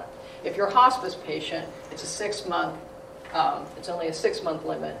medical marijuana. If you're a hospice patient, it's a 6-month. It's only a 6-month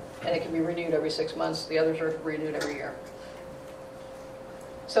limit, and it can be renewed every 6 months. The others are renewed every year.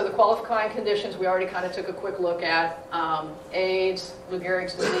 So the qualifying conditions we already kind of took a quick look at. AIDS, Lou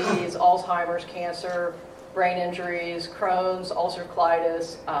Gehrig's disease, Alzheimer's, cancer, brain injuries, Crohn's, ulcerative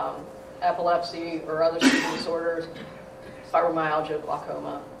colitis, epilepsy or other sleep disorders, fibromyalgia,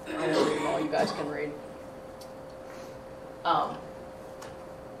 glaucoma. I won't read them all, you guys can read.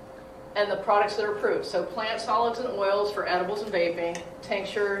 And the products that are approved. So plant solids and oils for edibles and vaping,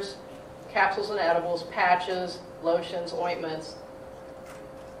 tinctures, capsules and edibles, patches, lotions, ointments,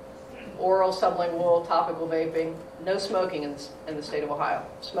 oral, sublingual, topical vaping. No smoking in the state of Ohio.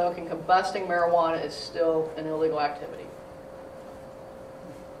 Smoking, combusting marijuana is still an illegal activity.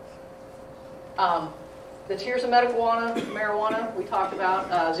 The tiers of marijuana we talked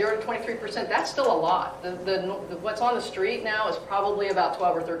about, 0 to 23%, that's still a lot. What's on the street now is probably about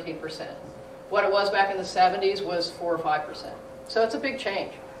 12 or 13%. What it was back in the 70s was 4 or 5%. So it's a big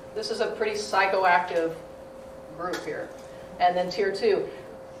change. This is a pretty psychoactive group here. And then tier 2.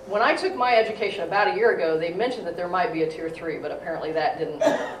 When I took my education about a year ago, they mentioned that there might be a tier 3, but apparently that didn't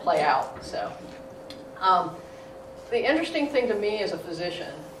play out. So, the interesting thing to me as a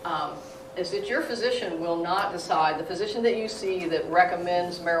physician is that your physician will not decide, the physician that you see that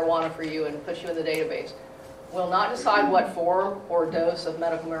recommends marijuana for you and puts you in the database, will not decide what form or dose of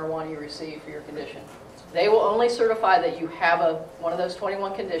medical marijuana you receive for your condition. They will only certify that you have one of those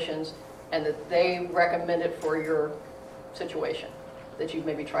 21 conditions and that they recommend it for your situation. That you've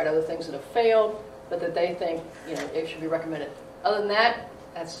maybe tried other things that have failed, but that they think it should be recommended. Other than that,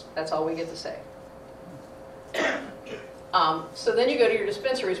 that's all we get to say. So then you go to your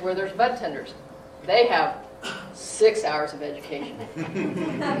dispensaries where there's bud tenders. They have 6 hours of education.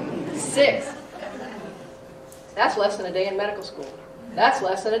 6. That's less than a day in medical school. That's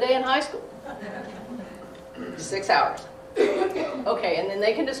less than a day in high school. 6 hours. Okay, and then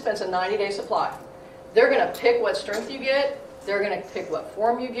they can dispense a 90-day supply. They're going to pick what strength you get, they're going to pick what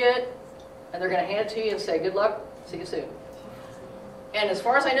form you get, and they're going to hand it to you and say, good luck, see you soon. And as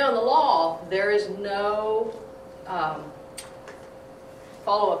far as I know in the law, there is no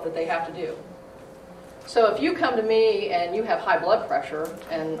follow-up that they have to do. So if you come to me and you have high blood pressure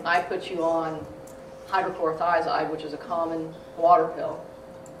and I put you on hydrochlorothiazide, which is a common water pill,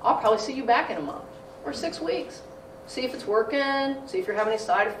 I'll probably see you back in a month or 6 weeks. See if it's working, see if you're having any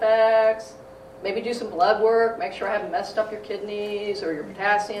side effects, maybe do some blood work, make sure I haven't messed up your kidneys or your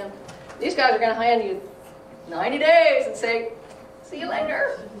potassium. These guys are going to hand you 90 days and say, see you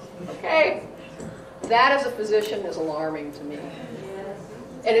later. Okay. That as a physician is alarming to me.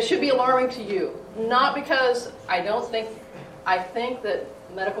 And it should be alarming to you. Not because I think that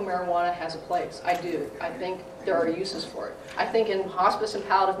medical marijuana has a place. I do. I think there are uses for it. I think in hospice and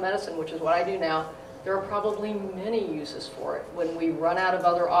palliative medicine, which is what I do now, there are probably many uses for it when we run out of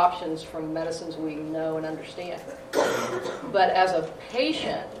other options from medicines we know and understand. But as a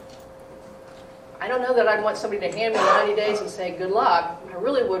patient, I don't know that I'd want somebody to hand me 90 days and say, good luck. I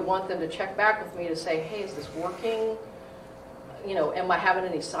really would want them to check back with me to say, hey, is this working? Am I having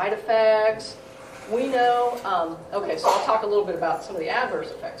any side effects? We know, okay, so I'll talk a little bit about some of the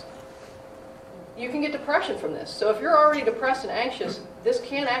adverse effects. You can get depression from this. So if you're already depressed and anxious, this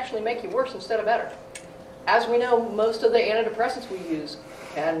can actually make you worse instead of better. As we know, most of the antidepressants we use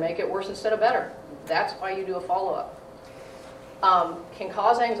can make it worse instead of better. That's why you do a follow-up. Can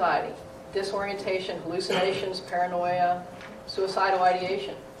cause anxiety, disorientation, hallucinations, paranoia, suicidal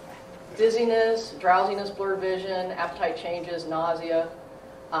ideation, dizziness, drowsiness, blurred vision, appetite changes, nausea,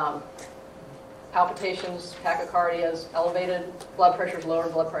 palpitations, tachycardias, elevated blood pressures, lower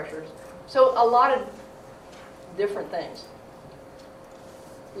blood pressures. So a lot of different things.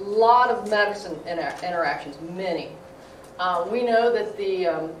 A lot of medicine interactions, many. We know that the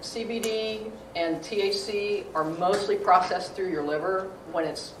CBD and THC are mostly processed through your liver when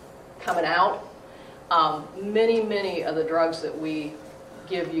it's coming out. Many of the drugs that we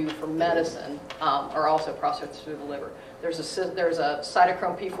give you for medicine are also processed through the liver. There's a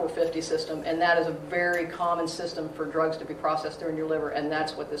cytochrome P450 system, and that is a very common system for drugs to be processed through in your liver, and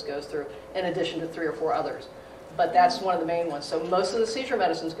that's what this goes through, in addition to 3 or 4 others. But that's one of the main ones. So most of the seizure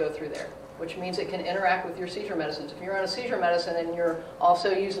medicines go through there, which means it can interact with your seizure medicines. If you're on a seizure medicine and you're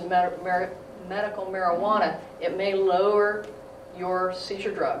also using medical marijuana, it may lower your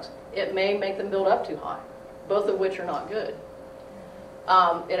seizure drugs. It may make them build up too high, both of which are not good.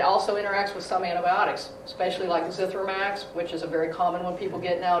 It also interacts with some antibiotics, especially like Zithromax, which is a very common one people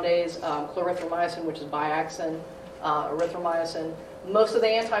get nowadays, clarithromycin, which is Biaxin, erythromycin. Most of the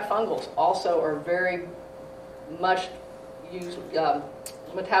antifungals also are very much used,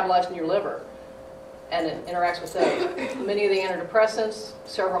 metabolized in your liver, and it interacts with those. Many of the antidepressants,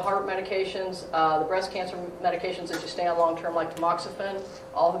 several heart medications, the breast cancer medications that you stay on long term like tamoxifen,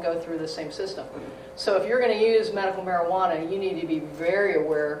 all go through the same system. So if you're going to use medical marijuana, you need to be very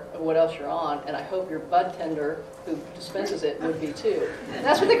aware of what else you're on, and I hope your bud tender who dispenses it would be too. And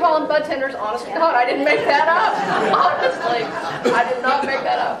that's what they call them, bud tenders. Honest to God, I didn't make that up. Honestly, I did not make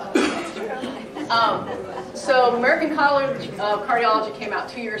that up. So American College of Cardiology came out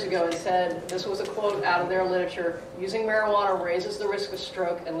 2 years ago and said, this was a quote out of their literature, using marijuana raises the risk of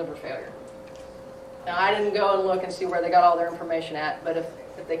stroke and liver failure. Now I didn't go and look and see where they got all their information at, but if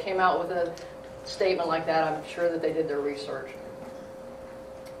they came out with a statement like that, I'm sure that they did their research.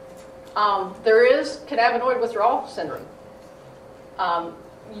 There is cannabinoid withdrawal syndrome.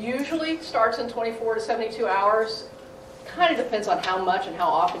 Usually starts in 24 to 72 hours. Kind of depends on how much and how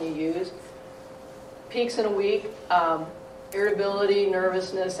often you use. Peaks in a week, irritability,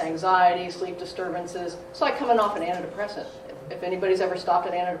 nervousness, anxiety, sleep disturbances. It's like coming off an antidepressant. If anybody's ever stopped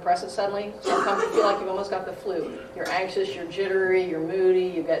an antidepressant suddenly, sometimes you feel like you've almost got the flu. You're anxious, you're jittery, you're moody,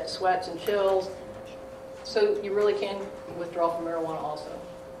 you get sweats and chills. So you really can withdraw from marijuana also.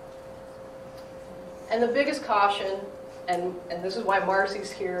 And the biggest caution, and this is why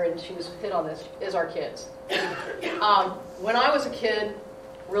Marcie's here and she was hit on this, is our kids. When I was a kid,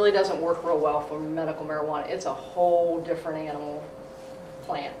 really doesn't work real well for medical marijuana. It's a whole different animal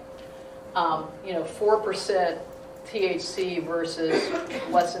plant. 4% THC versus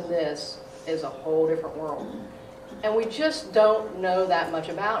what's in this is a whole different world. And we just don't know that much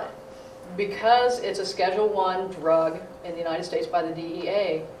about it. Because it's a Schedule I drug in the United States by the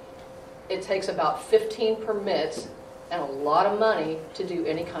DEA, it takes about 15 permits and a lot of money to do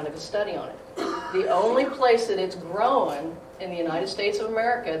any kind of a study on it. The only place that it's growing in the United States of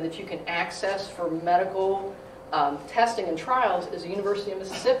America that you can access for medical testing and trials is the University of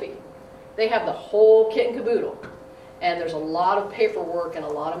Mississippi. They have the whole kit and caboodle. And there's a lot of paperwork and a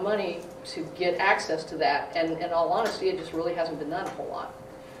lot of money to get access to that. And in all honesty, it just really hasn't been done a whole lot.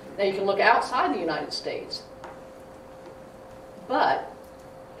 Now you can look outside the United States. But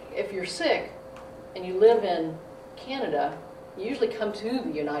if you're sick and you live in Canada, you usually come to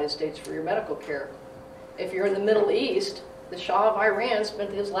the United States for your medical care. If you're in the Middle East, the Shah of Iran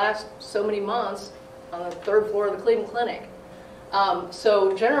spent his last so many months on the 3rd floor of the Cleveland Clinic.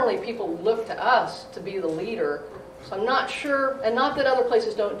 So generally people look to us to be the leader. So I'm not sure, and not that other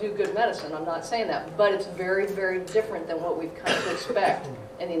places don't do good medicine, I'm not saying that, but it's very, very different than what we've come to expect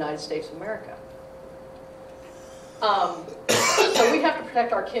in the United States of America. So we have to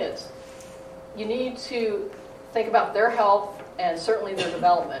protect our kids. You need to think about their health and certainly their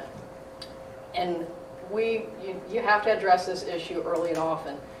development. And you have to address this issue early and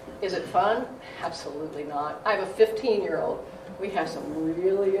often. Is it fun? Absolutely not. I have a 15-year-old. We have some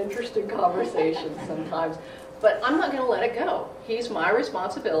really interesting conversations sometimes, but I'm not going to let it go. He's my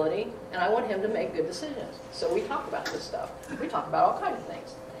responsibility, and I want him to make good decisions. So we talk about this stuff. We talk about all kinds of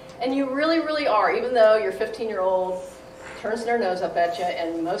things. And you really, really are, even though your 15-year-old turns their nose up at you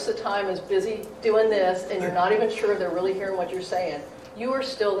and most of the time is busy doing this and you're not even sure they're really hearing what you're saying, you are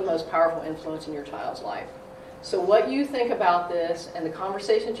still the most powerful influence in your child's life. So what you think about this and the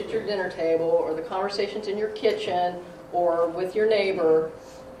conversations at your dinner table or the conversations in your kitchen or with your neighbor,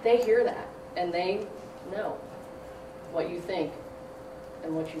 they hear that and they know what you think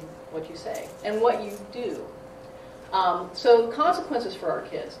and what you say and what you do. So consequences for our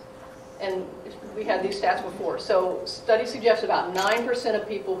kids. And we had these stats before. So studies suggest about 9% of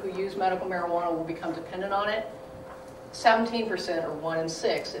people who use medical marijuana will become dependent on it. 17% or 1 in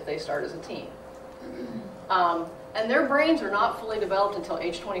 6 if they start as a teen. And their brains are not fully developed until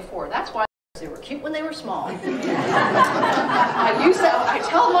age 24. That's why they were cute when they were small. I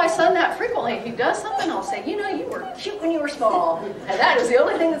tell my son that frequently. If he does something, I'll say, you know, you were cute when you were small. And that is the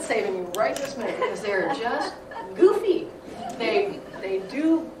only thing that's saving you right this minute, because they're just goofy. They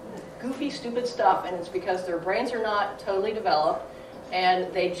do goofy, stupid stuff, and it's because their brains are not totally developed,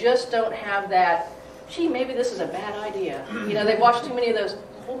 and they just don't have that, gee, maybe this is a bad idea. You know, they watch too many of those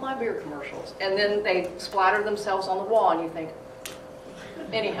hold my beer commercials, and then they splatter themselves on the wall, and you think,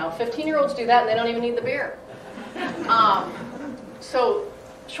 anyhow, 15-year-olds do that, and they don't even need the beer. So,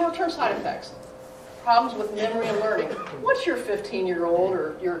 short-term side effects, problems with memory and learning. What's your 15-year-old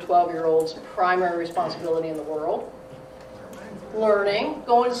or your 12-year-old's primary responsibility in the world? Learning,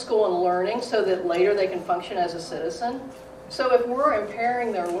 going to school and learning so that later they can function as a citizen. So if we're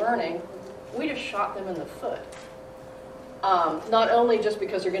impairing their learning, we just shot them in the foot. Not only just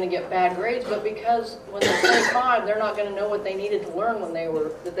because they're going to get bad grades, but because when they're 25, they're not going to know what they needed to learn when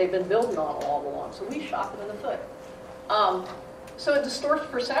that they've been building on all along. So we shot them in the foot. So it distorts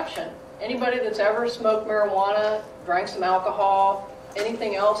perception. Anybody that's ever smoked marijuana, drank some alcohol,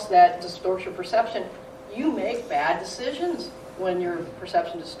 anything else that distorts your perception, you make bad decisions when your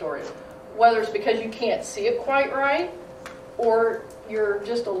perception is distorted. Whether it's because you can't see it quite right, or you're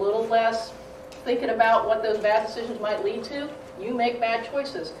just a little less thinking about what those bad decisions might lead to, you make bad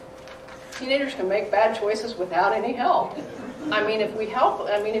choices. Teenagers can make bad choices without any help. I mean, if we help,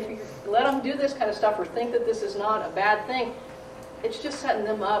 if you let them do this kind of stuff or think that this is not a bad thing, it's just setting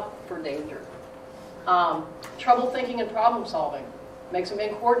them up for danger. Trouble thinking and problem solving makes them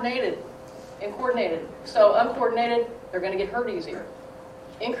incoordinated. So uncoordinated, they're going to get hurt easier.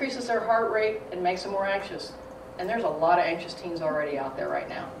 Increases their heart rate and makes them more anxious. And there's a lot of anxious teens already out there right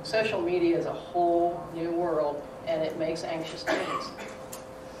now. Social media is a whole new world, and it makes anxious teens.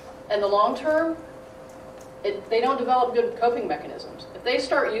 In the long term, they don't develop good coping mechanisms. If they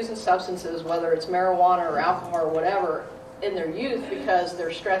start using substances, whether it's marijuana or alcohol or whatever, in their youth because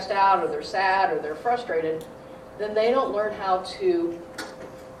they're stressed out or they're sad or they're frustrated, then they don't learn how to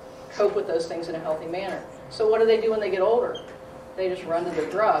cope with those things in a healthy manner. So what do they do when they get older? They just run to the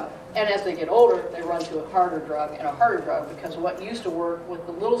drug. And as they get older, they run to a harder drug and a harder drug, because what used to work with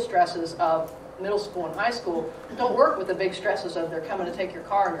the little stresses of middle school and high school don't work with the big stresses of they're coming to take your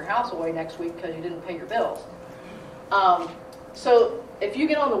car and your house away next week because you didn't pay your bills. So if you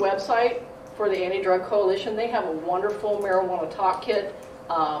get on the website for the Anti-Drug Coalition, they have a wonderful marijuana talk kit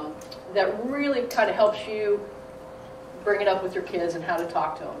that really kind of helps you bring it up with your kids and how to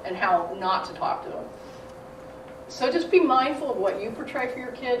talk to them and how not to talk to them. So just be mindful of what you portray for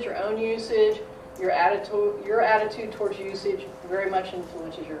your kids, your own usage, your attitude towards usage very much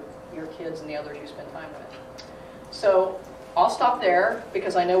influences your kids and the others you spend time with. So I'll stop there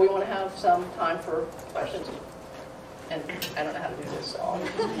because I know we want to have some time for questions. And I don't know how to do this, so I'll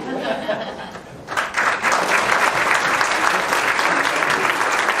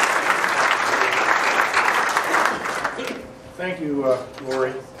Thank you,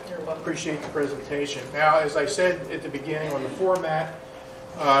 Lori. Appreciate the presentation. Now, as I said at the beginning on the format,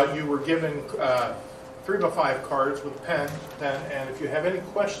 you were given 3x5 cards with a pen, and if you have any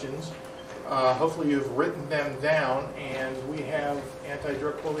questions, hopefully you've written them down, and we have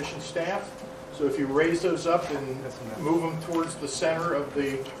Anti-Drug Coalition staff. So if you raise those up and move them towards the center of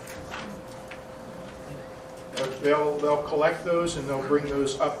the, they'll collect those and they'll bring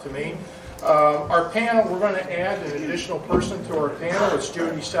those up to me. Our panel, we're going to add an additional person to our panel. It's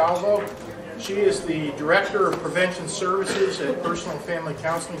Jody Salvo. She is the Director of Prevention Services at Personal and Family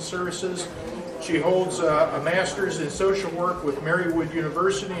Counseling Services. She holds a master's in social work with Marywood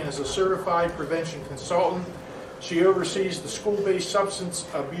University and is a certified prevention consultant. She oversees the school-based substance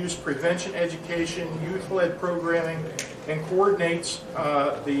abuse prevention education, youth-led programming, and coordinates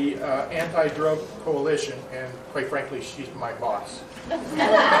the Anti-Drug Coalition. And quite frankly, she's my boss.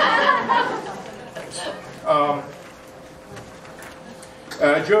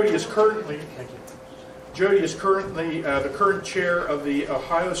 Jody is currently, the current chair of the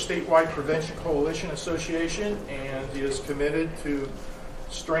Ohio Statewide Prevention Coalition Association, and is committed to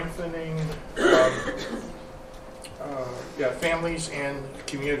strengthening families and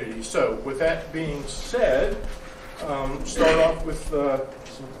communities. So, with that being said, start off with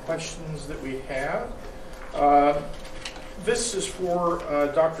some questions that we have. This is for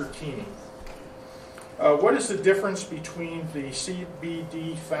Dr. Kuehne. What is the difference between the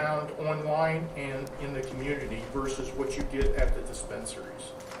CBD found online and in the community versus what you get at the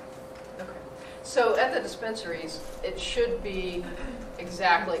dispensaries? Okay. So at the dispensaries, it should be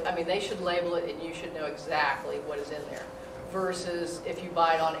exactly, I mean, they should label it and you should know exactly what is in there. Versus if you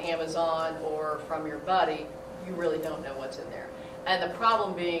buy it on Amazon or from your buddy, you really don't know what's in there. And the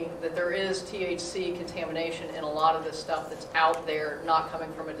problem being that there is THC contamination in a lot of this stuff that's out there, not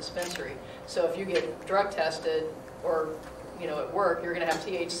coming from a dispensary. So if you get drug tested or, you know, at work, you're going to have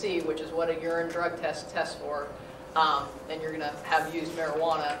THC, which is what a urine drug test tests for, and you're going to have used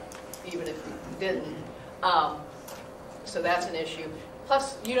marijuana even if you didn't. So that's an issue.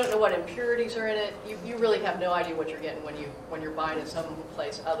 Plus, you don't know what impurities are in it. You really have no idea what you're getting when you're buying it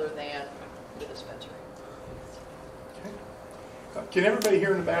someplace other than the dispensary. Can everybody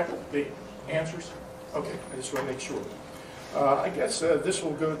hear in the back the answers? Okay, I just want to make sure. I guess this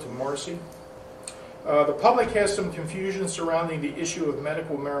will go to Marcie. The public has some confusion surrounding the issue of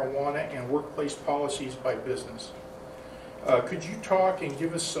medical marijuana and workplace policies by business. Could you talk and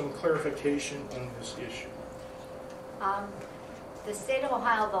give us some clarification on this issue? The state of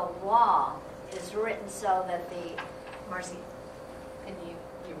Ohio, the law is written so that the, Marcie, And you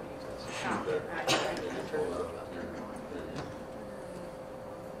would use this. oh, There. all right.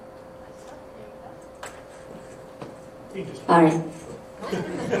 You can just- All right.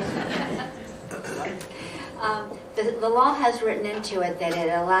 The law has written into it that it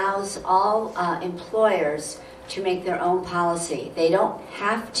allows all employers to make their own policy. They don't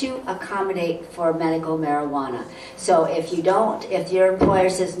have to accommodate for medical marijuana. So if your employer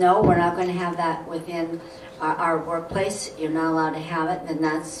says, no, we're not going to have that within our workplace, you're not allowed to have it, then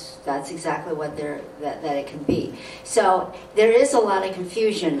that's exactly what that it can be. So there is a lot of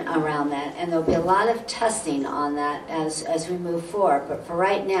confusion around that, and there'll be a lot of testing on that as we move forward. But for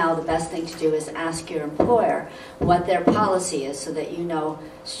right now, the best thing to do is ask your employer what their policy is so that you know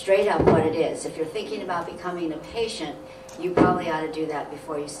straight up what it is. If you're thinking about becoming a patient, you probably ought to do that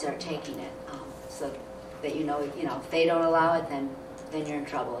before you start taking it, so that you know if they don't allow it, then you're in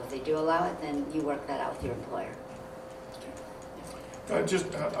trouble. If they do allow it, then you work that out with your employer.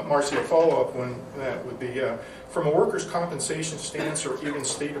 Marcie, a follow-up on that would be, from a workers' compensation stance or even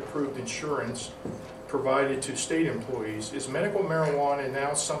state-approved insurance provided to state employees, is medical marijuana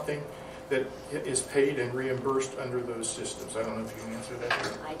now something that is paid and reimbursed under those systems? I don't know if you can answer that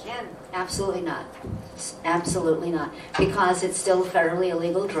here. I can. Absolutely not. Absolutely not. Because it's still a federally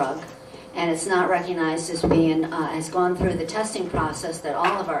illegal drug, and it's not recognized as being, has gone through the testing process that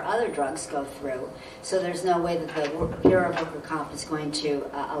all of our other drugs go through. So there's no way that the Bureau of Workers' Comp is going to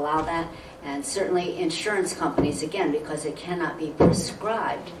allow that. And certainly insurance companies, again, because it cannot be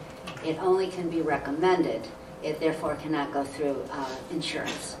prescribed, it only can be recommended. It therefore cannot go through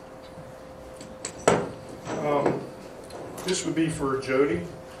insurance. This would be for Jody.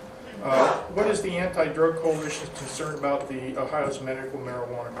 What is the Anti-Drug Coalition concerned about the Ohio's medical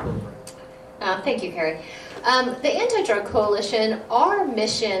marijuana program? Thank you, Carrie. The Anti-Drug Coalition, our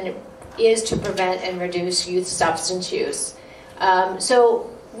mission is to prevent and reduce youth substance use.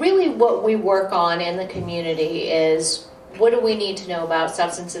 So really what we work on in the community is what do we need to know about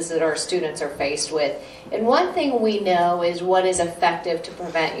substances that our students are faced with. And one thing we know is what is effective to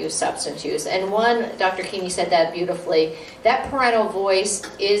prevent youth substance use. And Dr. Kuehne said that beautifully, that parental voice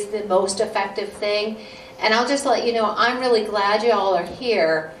is the most effective thing. And I'll just let you know, I'm really glad you all are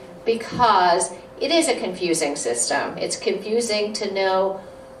here because it is a confusing system. It's confusing to know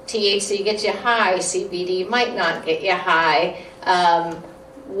THC gets you high, CBD might not get you high,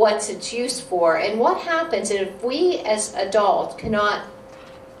 what's its use for. And what happens if we as adults cannot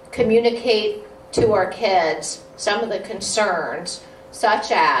communicate to our kids some of the concerns,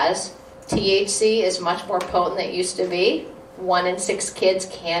 such as THC is much more potent than it used to be. 1 in 6 kids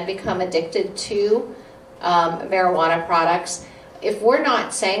can become addicted to marijuana products. If we're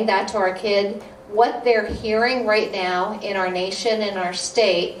not saying that to our kid, what they're hearing right now in our nation and our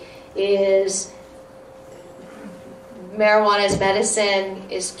state is marijuana is medicine,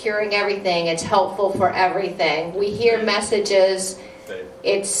 is curing everything, it's helpful for everything. We hear messages,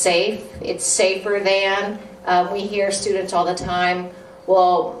 it's safe, it's safer than. We hear students all the time,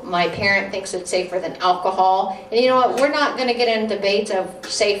 well, my parent thinks it's safer than alcohol. And you know what, we're not going to get into debates of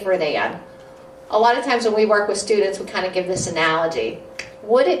safer than. A lot of times when we work with students, we kind of give this analogy.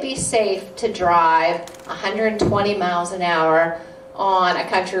 Would it be safe to drive 120 miles an hour on a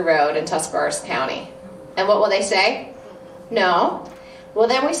country road in Tuscarawas County? And what will they say? No. Well,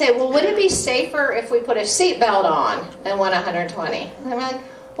 then we say, well, would it be safer if we put a seatbelt on and went 120? And they're like,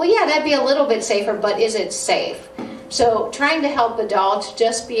 well, yeah, that'd be a little bit safer, but is it safe? So trying to help adults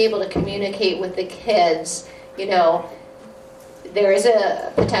just be able to communicate with the kids, you know, there is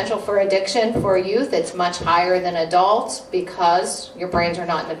a potential for addiction for youth. It's much higher than adults because your brains are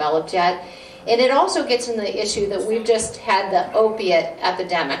not developed yet. And it also gets in the issue that we've just had the opiate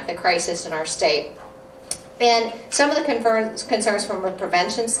epidemic, the crisis in our state. And some of the concerns from a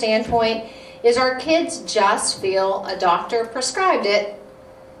prevention standpoint is our kids just feel a doctor prescribed it,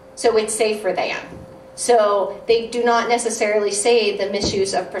 so it's safe for them. So they do not necessarily say the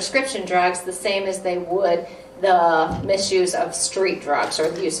misuse of prescription drugs the same as they would the misuse of street drugs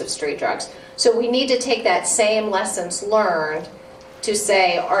or the use of street drugs. So we need to take that same lessons learned to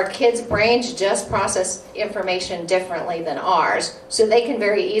say our kids' brains just process information differently than ours, so they can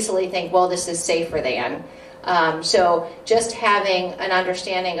very easily think, well, this is safer than. So just having an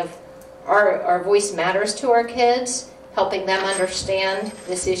understanding of our voice matters to our kids, helping them understand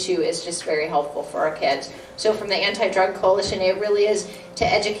this issue is just very helpful for our kids. So from the Anti-Drug Coalition, it really is to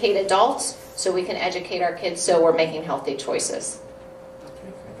educate adults so we can educate our kids so we're making healthy choices.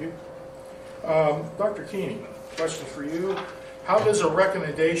 Okay, thank you. Dr. Kuehne, question for you. How does a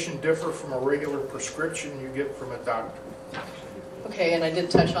recommendation differ from a regular prescription you get from a doctor? Okay, and I did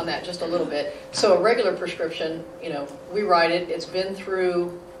touch on that just a little bit. So a regular prescription, you know, we write it, it's been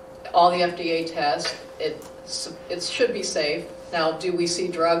through all the FDA tests, it should be safe. Now, do we see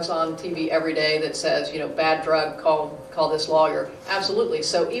drugs on TV every day that says, you know, bad drug, call this lawyer? Absolutely.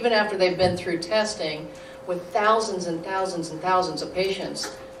 So even after they've been through testing with thousands and thousands and thousands of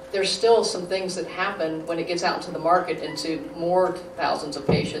patients, there's still some things that happen when it gets out into the market into more thousands of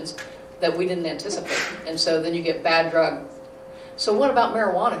patients that we didn't anticipate. And so then you get bad drug. So what about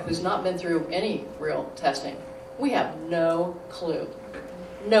marijuana, who's not been through any real testing? We have no clue.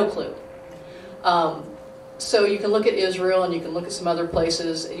 No clue. So you can look at Israel and you can look at some other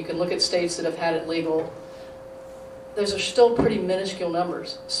places, and you can look at states that have had it legal. Those are still pretty minuscule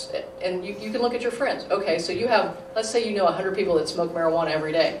numbers. And you can look at your friends. Okay, so you have, let's say you know 100 people that smoke marijuana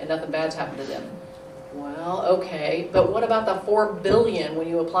every day and nothing bad's happened to them. Well, okay, but what about the 4 billion when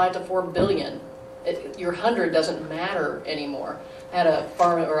you apply it to 4 billion? Your 100 doesn't matter anymore. I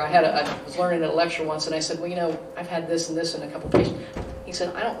was learning at a lecture once and I said, well, you know, I've had this and this in a couple of patients. He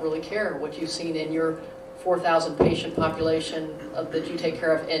said, I don't really care what you've seen in your 4,000 patient population that you take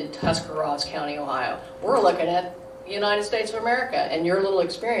care of in Tuscarawas County, Ohio. We're looking at the United States of America, and your little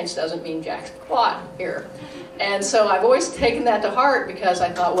experience doesn't mean jack squat here. And so I've always taken that to heart because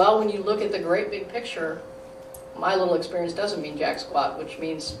I thought, well, when you look at the great big picture, my little experience doesn't mean jack squat, which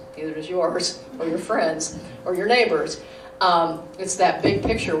means neither does yours or your friends or your neighbors. It's that big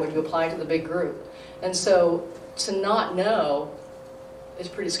picture when you apply to the big group. And so to not know is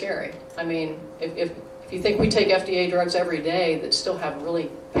pretty scary. I mean, if you think we take FDA drugs every day that still have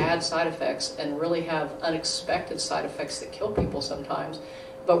really bad side effects and really have unexpected side effects that kill people sometimes,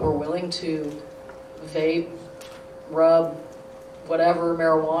 but we're willing to vape, rub, whatever,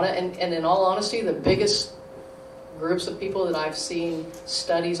 marijuana, and in all honesty, the biggest groups of people that I've seen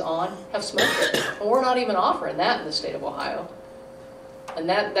studies on have smoked it. And we're not even offering that in the state of Ohio. And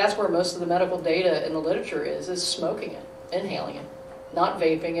that's where most of the medical data in the literature is smoking it, inhaling it, not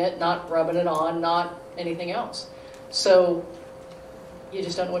vaping it, not rubbing it on, not anything else. So you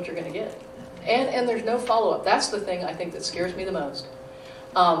just don't know what you're going to get. And there's no follow-up. That's the thing I think that scares me the most.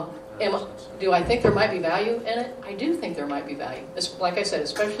 Do I think there might be value in it? I do think there might be value. Like I said,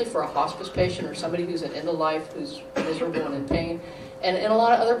 especially for a hospice patient or somebody who's at end of life, who's miserable and in pain. And in a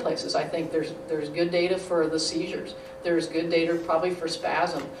lot of other places, I think there's good data for the seizures. There's good data probably for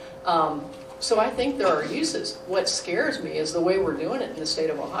spasm. So I think there are uses. What scares me is the way we're doing it in the state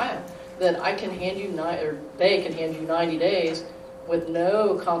of Ohio. That I can hand you, or they can hand you 90 days with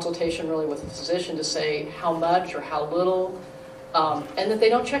no consultation really with a physician to say how much or how little, and that they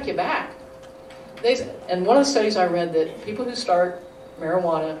don't check you back. And one of the studies I read that people who start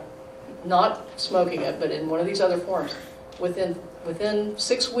marijuana, not smoking it, but in one of these other forms, within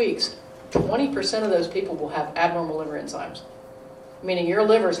 6 weeks, 20% of those people will have abnormal liver enzymes, meaning your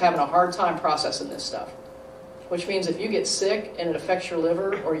liver is having a hard time processing this stuff. Which means if you get sick and it affects your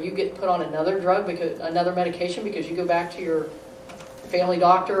liver, or you get put on another drug, another medication, because you go back to your family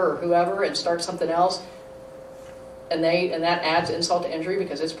doctor or whoever and start something else, and that adds insult to injury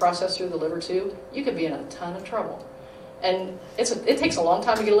because it's processed through the liver too, you could be in a ton of trouble. And it takes a long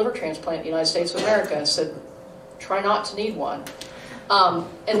time to get a liver transplant in the United States of America, so try not to need one. And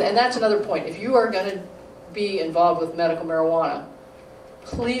that's another point. If you are going to be involved with medical marijuana,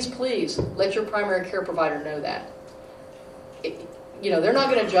 please let your primary care provider know that. They're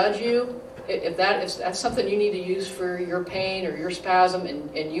not going to judge you. If that's something you need to use for your pain or your spasm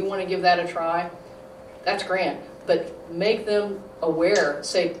and you want to give that a try, that's grand. but make them aware.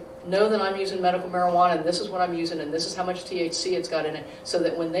 Say, know that I'm using medical marijuana, and this is what I'm using, and this is how much THC it's got in it, so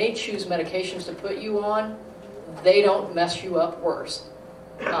that when they choose medications to put you on, they don't mess you up worse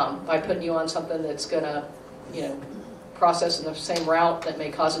by putting you on something that's going to, you know, process in the same route that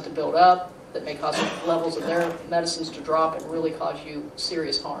may cause it to build up, that may cause levels of their medicines to drop and really cause you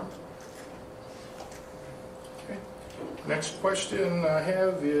serious harm. Okay. Next question I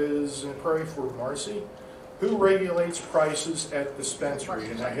have is probably for Marcie. Who regulates prices at dispensary?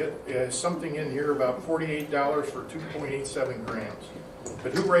 And I hit something in here about $48 for 2.87 grams.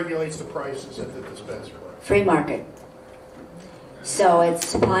 But who regulates the prices at the dispensary? Free market. So it's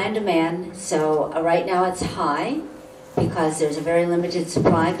supply and demand. So right now it's high because there's a very limited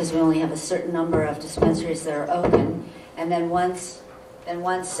supply because we only have a certain number of dispensaries that are open. And then once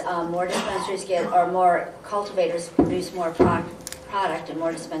more dispensaries get, or more cultivators produce more product and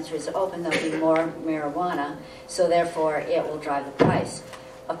more dispensaries are open, there'll be more marijuana. So therefore it will drive the price.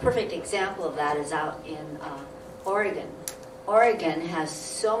 A perfect example of that is out in Oregon. Oregon has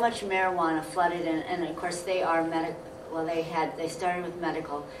so much marijuana flooded in, and of course they are medical. Well, they started with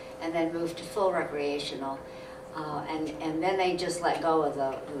medical and then moved to full recreational, and then they just let go of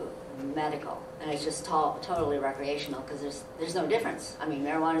the medical, and it's just totally recreational because there's no difference. I mean,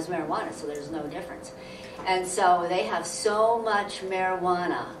 marijuana is marijuana, so there's no difference. And so they have so much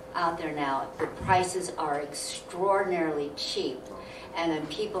marijuana out there now. The prices are extraordinarily cheap. And then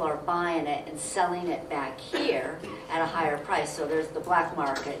people are buying it and selling it back here at a higher price. So the black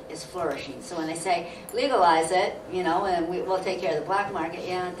market is flourishing. So when they say legalize it, you know, and we'll take care of the black market,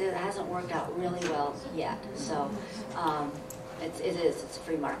 yeah, it hasn't worked out really well yet. So it's a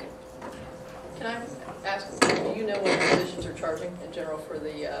free market. Can I ask, do you know what physicians are charging in general for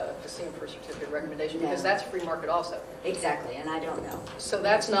the CM for certificate recommendation? Because that's free market also. Exactly, and I don't know. So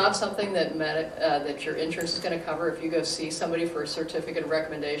that's not something that that your insurance is going to cover if you go see somebody for a certificate of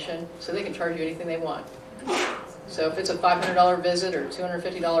recommendation, so they can charge you anything they want. So if it's a $500 visit or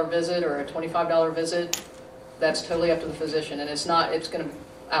 $250 visit or a $25 visit, that's totally up to the physician, and it's going to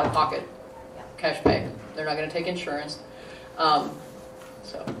out of pocket, cash pay. They're not going to take insurance.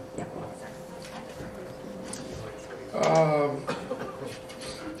 So.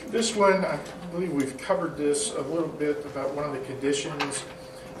 This one, I believe we've covered this a little bit about one of the conditions.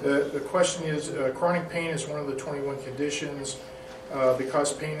 The question is, chronic pain is one of the 21 conditions.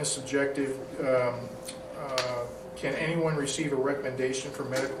 Because pain is subjective, can anyone receive a recommendation for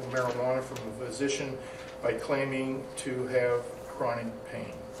medical marijuana from a physician by claiming to have chronic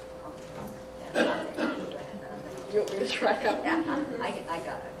pain? You want me to try that? Yeah, I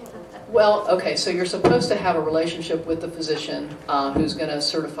got it. Well, okay, so you're supposed to have a relationship with the physician who's going to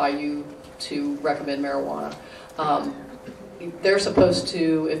certify you to recommend marijuana. They're supposed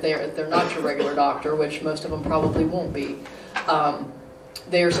to, if they're not your regular doctor, which most of them probably won't be,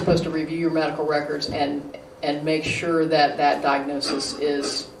 they are supposed to review your medical records and make sure that that diagnosis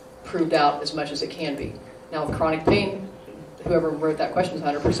is proved out as much as it can be. Now, with chronic pain, whoever wrote that question is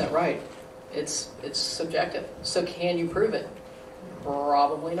 100% right. It's subjective. So can you prove it?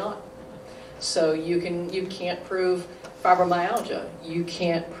 Probably not. So you can't prove fibromyalgia. You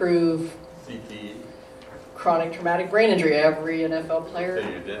can't prove CTE. Chronic traumatic brain injury. Every NFL player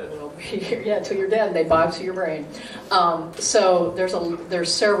Till you're dead. will be here. Yeah, till you're dead. They biopsy your brain. So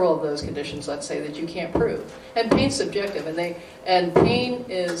there's several of those conditions, let's say, that you can't prove. And pain's subjective, and pain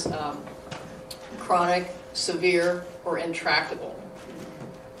is chronic, severe, or intractable.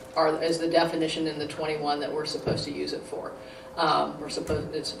 Is the definition in the 21 that we're supposed to use it for.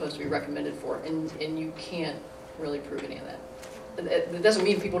 It's supposed to be recommended for, and you can't really prove any of that. It doesn't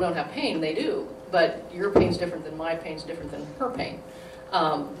mean people don't have pain, they do, but your pain's different than my pain's different than her pain.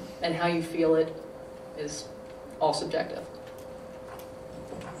 And how you feel it is all subjective.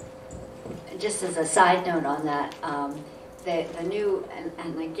 Just as a side note on that, the new,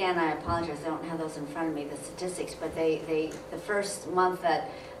 and again, I apologize, I don't have those in front of me, the statistics, but the first month that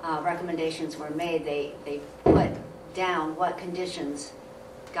recommendations were made, they put down what conditions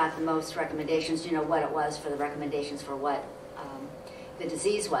got the most recommendations, you know, what it was for the recommendations for what the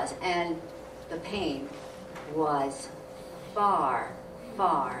disease was. And the pain was far,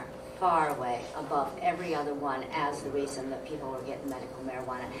 far, far away above every other one as the reason that people were getting medical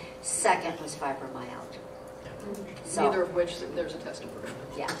marijuana. Second was fibromyalgia. So, Neither of which there's a test to prove.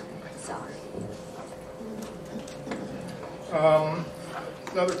 yeah, so.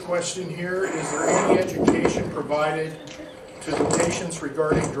 Another question here, is there any education provided to the patients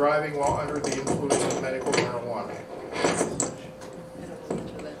regarding driving while under the influence of medical marijuana?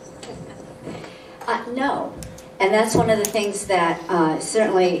 No, and that's one of the things that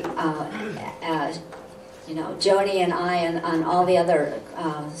certainly You know, Jody and I and all the other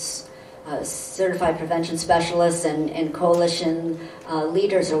certified prevention specialists and coalition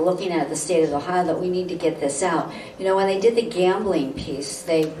leaders are looking at the state of Ohio that we need to get this out. You know, when they did the gambling piece,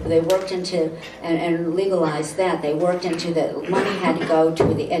 they worked into and legalized that. They worked into the money had to go to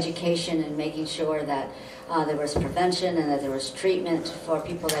the education and making sure that there was prevention and that there was treatment for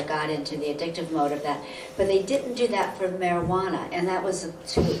people that got into the addictive mode of that. But they didn't do that for marijuana, and that was,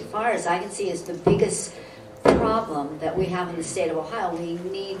 as far as I can see, is the biggest problem that we have in the state of Ohio. We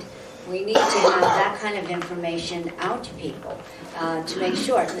need to have that kind of information out to people to make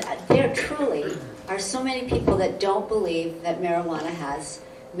sure. There truly are so many people that don't believe that medical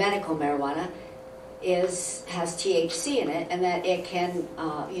marijuana has THC in it, and that it can,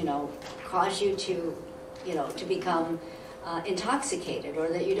 cause you to become intoxicated, or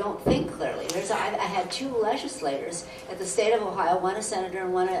that you don't think clearly. I had two legislators at the state of Ohio, one a senator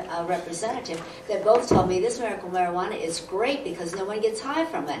and one a representative, that both told me this medical marijuana is great because no one gets high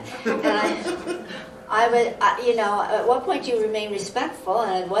from it. And I would, at what point do you remain respectful,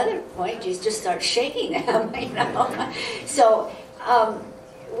 and at what other point do you just start shaking them, So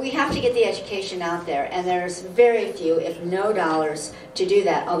we have to get the education out there, and there's very few, if no dollars, to do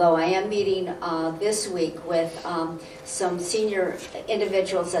that. Although I am meeting this week with some senior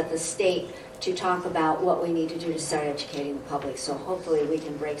individuals at the state to talk about what we need to do to start educating the public. So hopefully we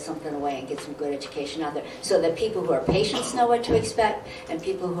can break something away and get some good education out there so that people who are patients know what to expect and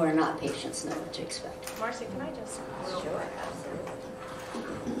people who are not patients know what to expect. Marcie, can I just... Sure.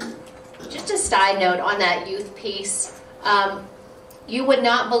 Just a side note on that youth piece. You would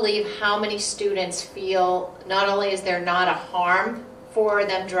not believe how many students feel not only is there not a harm for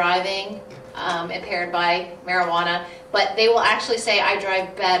them driving impaired by marijuana, but they will actually say, I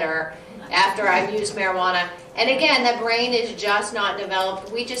drive better after I've used marijuana. And again, the brain is just not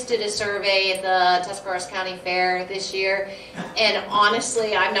developed. We just did a survey at the Tuscarawas County Fair this year, and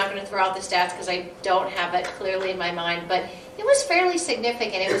honestly, I'm not going to throw out the stats because I don't have it clearly in my mind, but it was fairly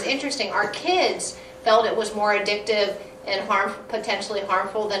significant. It was interesting. Our kids felt it was more addictive and potentially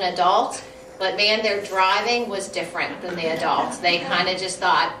harmful than adults, but man, their driving was different than the adults. They kind of just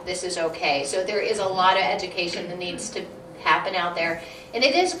thought this is okay. So there is a lot of education that needs to happen out there, and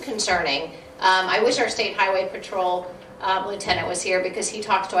it is concerning. I wish our State Highway Patrol lieutenant was here, because he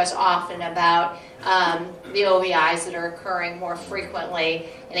talks to us often about the OVIs that are occurring more frequently.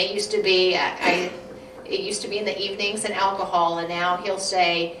 And it used to be in the evenings and alcohol, and now he'll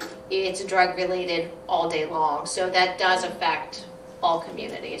say it's drug related all day long. So that does affect all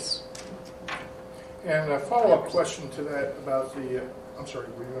communities. And a follow-up question to that about the, I'm sorry,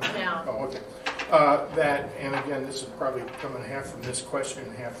 were you going to? No. Oh, okay. That, and again, this is probably coming half from this question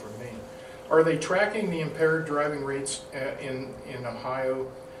and half from me. Are they tracking the impaired driving rates in Ohio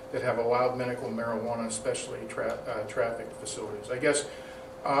that have allowed medical marijuana, especially traffic facilities? I guess,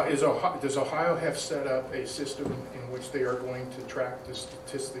 does Ohio have set up a system in which they are going to track the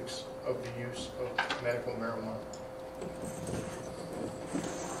statistics of the use of medical marijuana?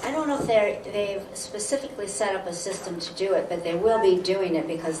 I don't know if they've specifically set up a system to do it, but they will be doing it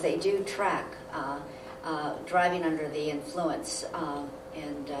because they do track driving under the influence,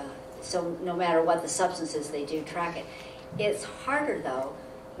 so no matter what the substance is, they do track it. It's harder, though,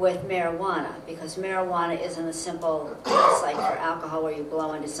 with marijuana, because marijuana isn't a simple, it's like for alcohol where you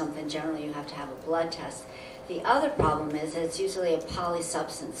blow into something, generally you have to have a blood test. The other problem is that it's usually a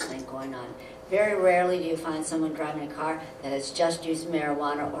polysubstance thing going on. Very rarely do you find someone driving a car that has just used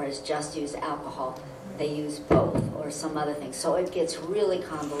marijuana or has just used alcohol. They use both or some other thing. So it gets really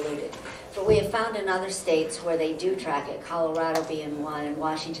convoluted. But we have found in other states where they do track it, Colorado being one and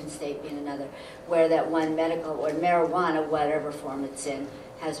Washington State being another, where that one medical or marijuana, whatever form it's in,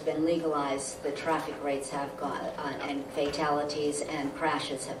 has been legalized. The traffic rates have gone, and fatalities and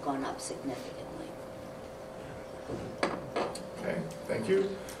crashes have gone up significantly. Okay, thank you.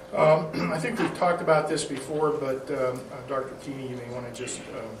 I think we've talked about this before, but Dr. Kuehne, you may want to just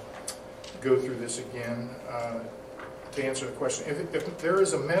go through this again to answer the question. If there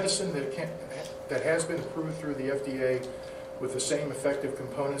is a medicine that has been approved through the FDA with the same effective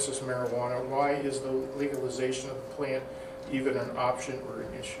components as marijuana, why is the legalization of the plant even an option or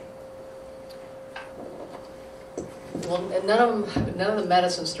an issue? Well, none of the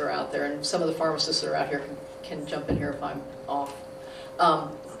medicines that are out there, and some of the pharmacists that are out here can jump in here if I'm off.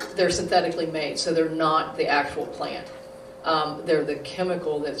 They're synthetically made, so they're not the actual plant. They're the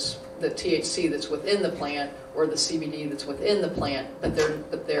chemical that's the THC that's within the plant, or the CBD that's within the plant, but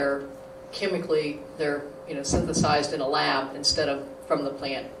they're chemically synthesized in a lab instead of from the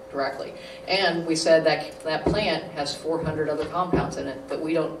plant directly. And we said that that plant has 400 other compounds in it that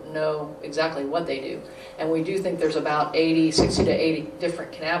we don't know exactly what they do. And we do think there's about 60 to 80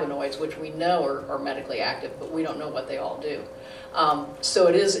 different cannabinoids, which we know are medically active, but we don't know what they all do. So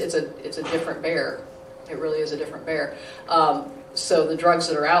it's a different bear. It really is a different bear. So the drugs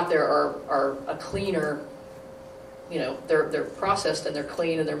that are out there are a cleaner, you know, they're processed and they're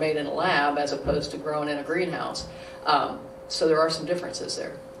clean and they're made in a lab as opposed to grown in a greenhouse. So there are some differences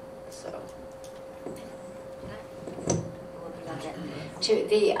there. So.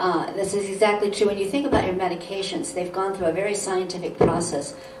 This is exactly true. When you think about your medications, they've gone through a very scientific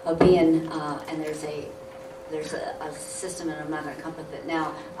process of being, and there's a system, and I'm not going to come with it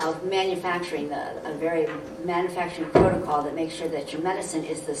now, of manufacturing, a very manufacturing protocol that makes sure that your medicine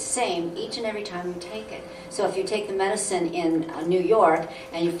is the same each and every time you take it. So if you take the medicine in New York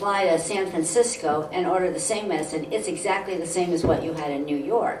and you fly to San Francisco and order the same medicine, it's exactly the same as what you had in New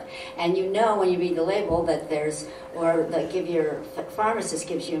York. And you know when you read the label that there's, or your pharmacist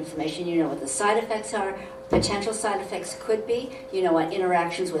gives you information, you know what the side effects are, potential side effects could be, you know what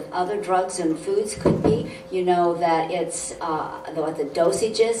interactions with other drugs and foods could be, you know that it's what the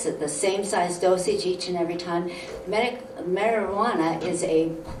dosage is, the same size dosage each and every time. Marijuana is a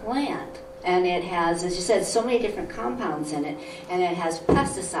plant, and it has, as you said, so many different compounds in it, and it has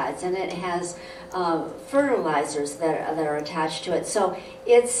pesticides, and it has fertilizers that are attached to it. So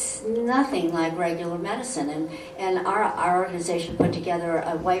it's nothing like regular medicine. And our organization put together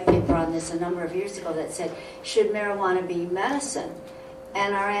a white paper on this a number of years ago that said, should marijuana be medicine?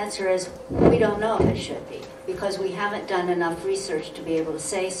 And our answer is, we don't know if it should be, because we haven't done enough research to be able to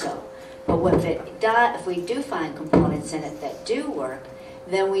say so. But if we do find components in it that do work,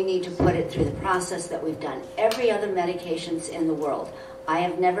 then we need to put it through the process that we've done every other medications in the world. I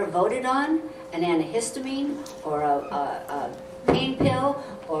have never voted on an antihistamine or a pain pill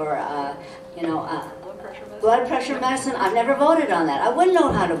or blood pressure medicine. I've never voted on that. I wouldn't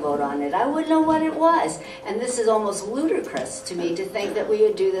know how to vote on it. I wouldn't know what it was. And this is almost ludicrous to me to think that we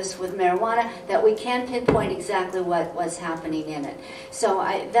would do this with marijuana, that we can pinpoint exactly what's happening in it. So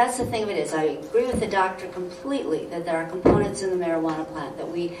that's the thing of it is, I agree with the doctor completely that there are components in the marijuana plant that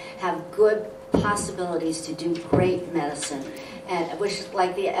we have good possibilities to do great medicine. And which,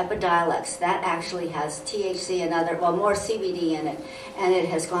 like the Epidiolex, that actually has THC and more CBD in it, and it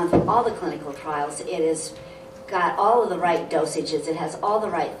has gone through all the clinical trials. It has got all of the right dosages. It has all the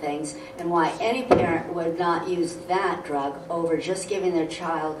right things, and why any parent would not use that drug over just giving their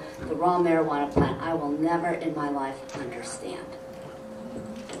child the raw marijuana plant, I will never in my life understand.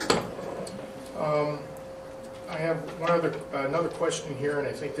 I have another question here, and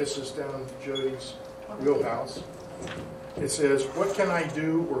I think this is down Jody's wheelhouse. It says, what can I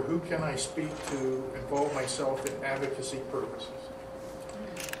do or who can I speak to involve myself in advocacy purposes?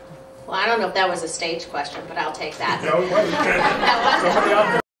 Well, I don't know if that was a stage question, but I'll take that. No, that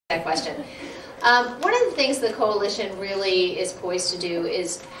wasn't. That question. One of the things the coalition really is poised to do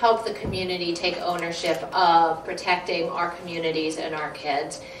is help the community take ownership of protecting our communities and our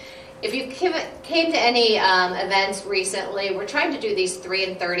kids. If you came to any events recently, we're trying to do these 3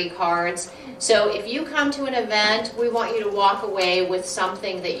 and 30 cards. So if you come to an event, we want you to walk away with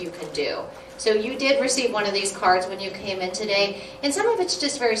something that you can do. So you did receive one of these cards when you came in today, and some of it's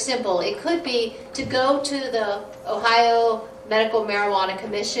just very simple. It could be to go to the Ohio Medical Marijuana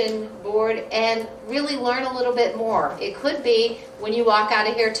Commission Board and really learn a little bit more. It could be when you walk out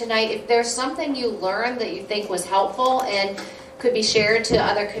of here tonight, if there's something you learned that you think was helpful and could be shared to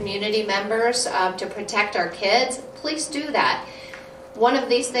other community members to protect our kids, please do that. One of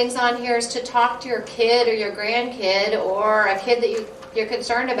these things on here is to talk to your kid or your grandkid or a kid that you're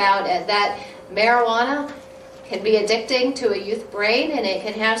concerned about that marijuana can be addicting to a youth brain, and it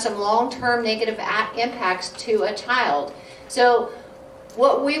can have some long-term negative impacts to a child. So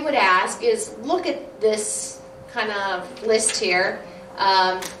what we would ask is look at this kind of list here.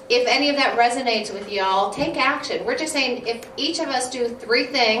 If any of that resonates with y'all, take action. We're just saying if each of us do 3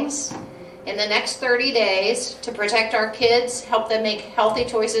 things in the next 30 days to protect our kids, help them make healthy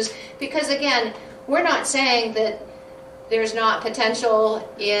choices, because again, we're not saying that there's not potential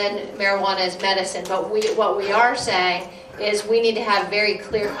in marijuana as medicine, but what we are saying is we need to have very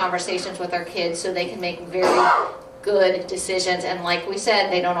clear conversations with our kids so they can make very good decisions. And like we said,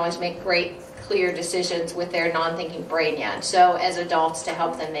 they don't always make great clear decisions with their non-thinking brain yet. So as adults, to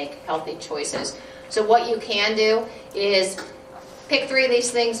help them make healthy choices. So what you can do is pick 3 of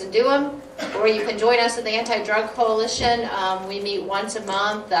these things and do them, or you can join us at the Anti-Drug Coalition. We meet once a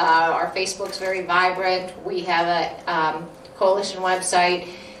month. Our Facebook's very vibrant. We have a coalition website,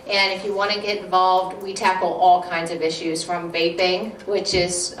 And if you want to get involved, we tackle all kinds of issues, from vaping, which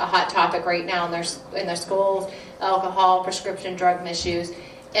is a hot topic right now in their schools, alcohol, prescription drug misuse.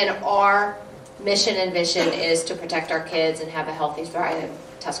 And our mission and vision is to protect our kids and have a healthy, thriving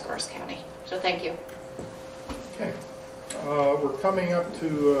Tuscarawas County. So thank you. Okay. We're coming up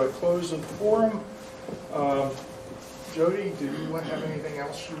to close of the forum. Jody, do you have anything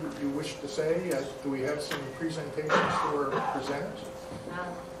else you wish to say? Do we have some presentations for our presenters?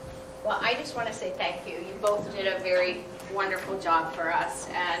 Well, I just want to say thank you. You both did a very wonderful job for us.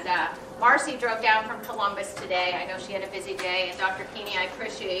 And Marcie drove down from Columbus today. I know she had a busy day. And Dr. Kuehne, I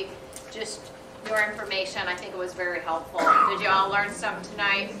appreciate just your information. I think it was very helpful. Did you all learn some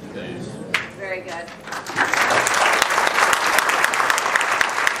tonight? Yes. Very good.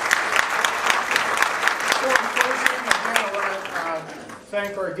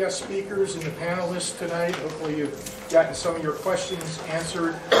 Thank our guest speakers and the panelists tonight. Hopefully you've gotten some of your questions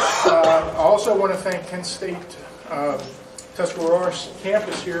answered. I also want to thank Kent State Tuscarawas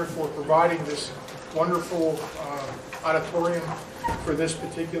campus here for providing this wonderful auditorium for this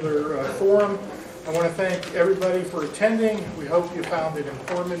particular forum. I want to thank everybody for attending. We hope you found it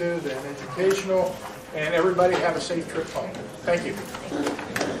informative and educational. And everybody have a safe trip home. Thank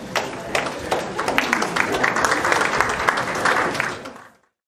you.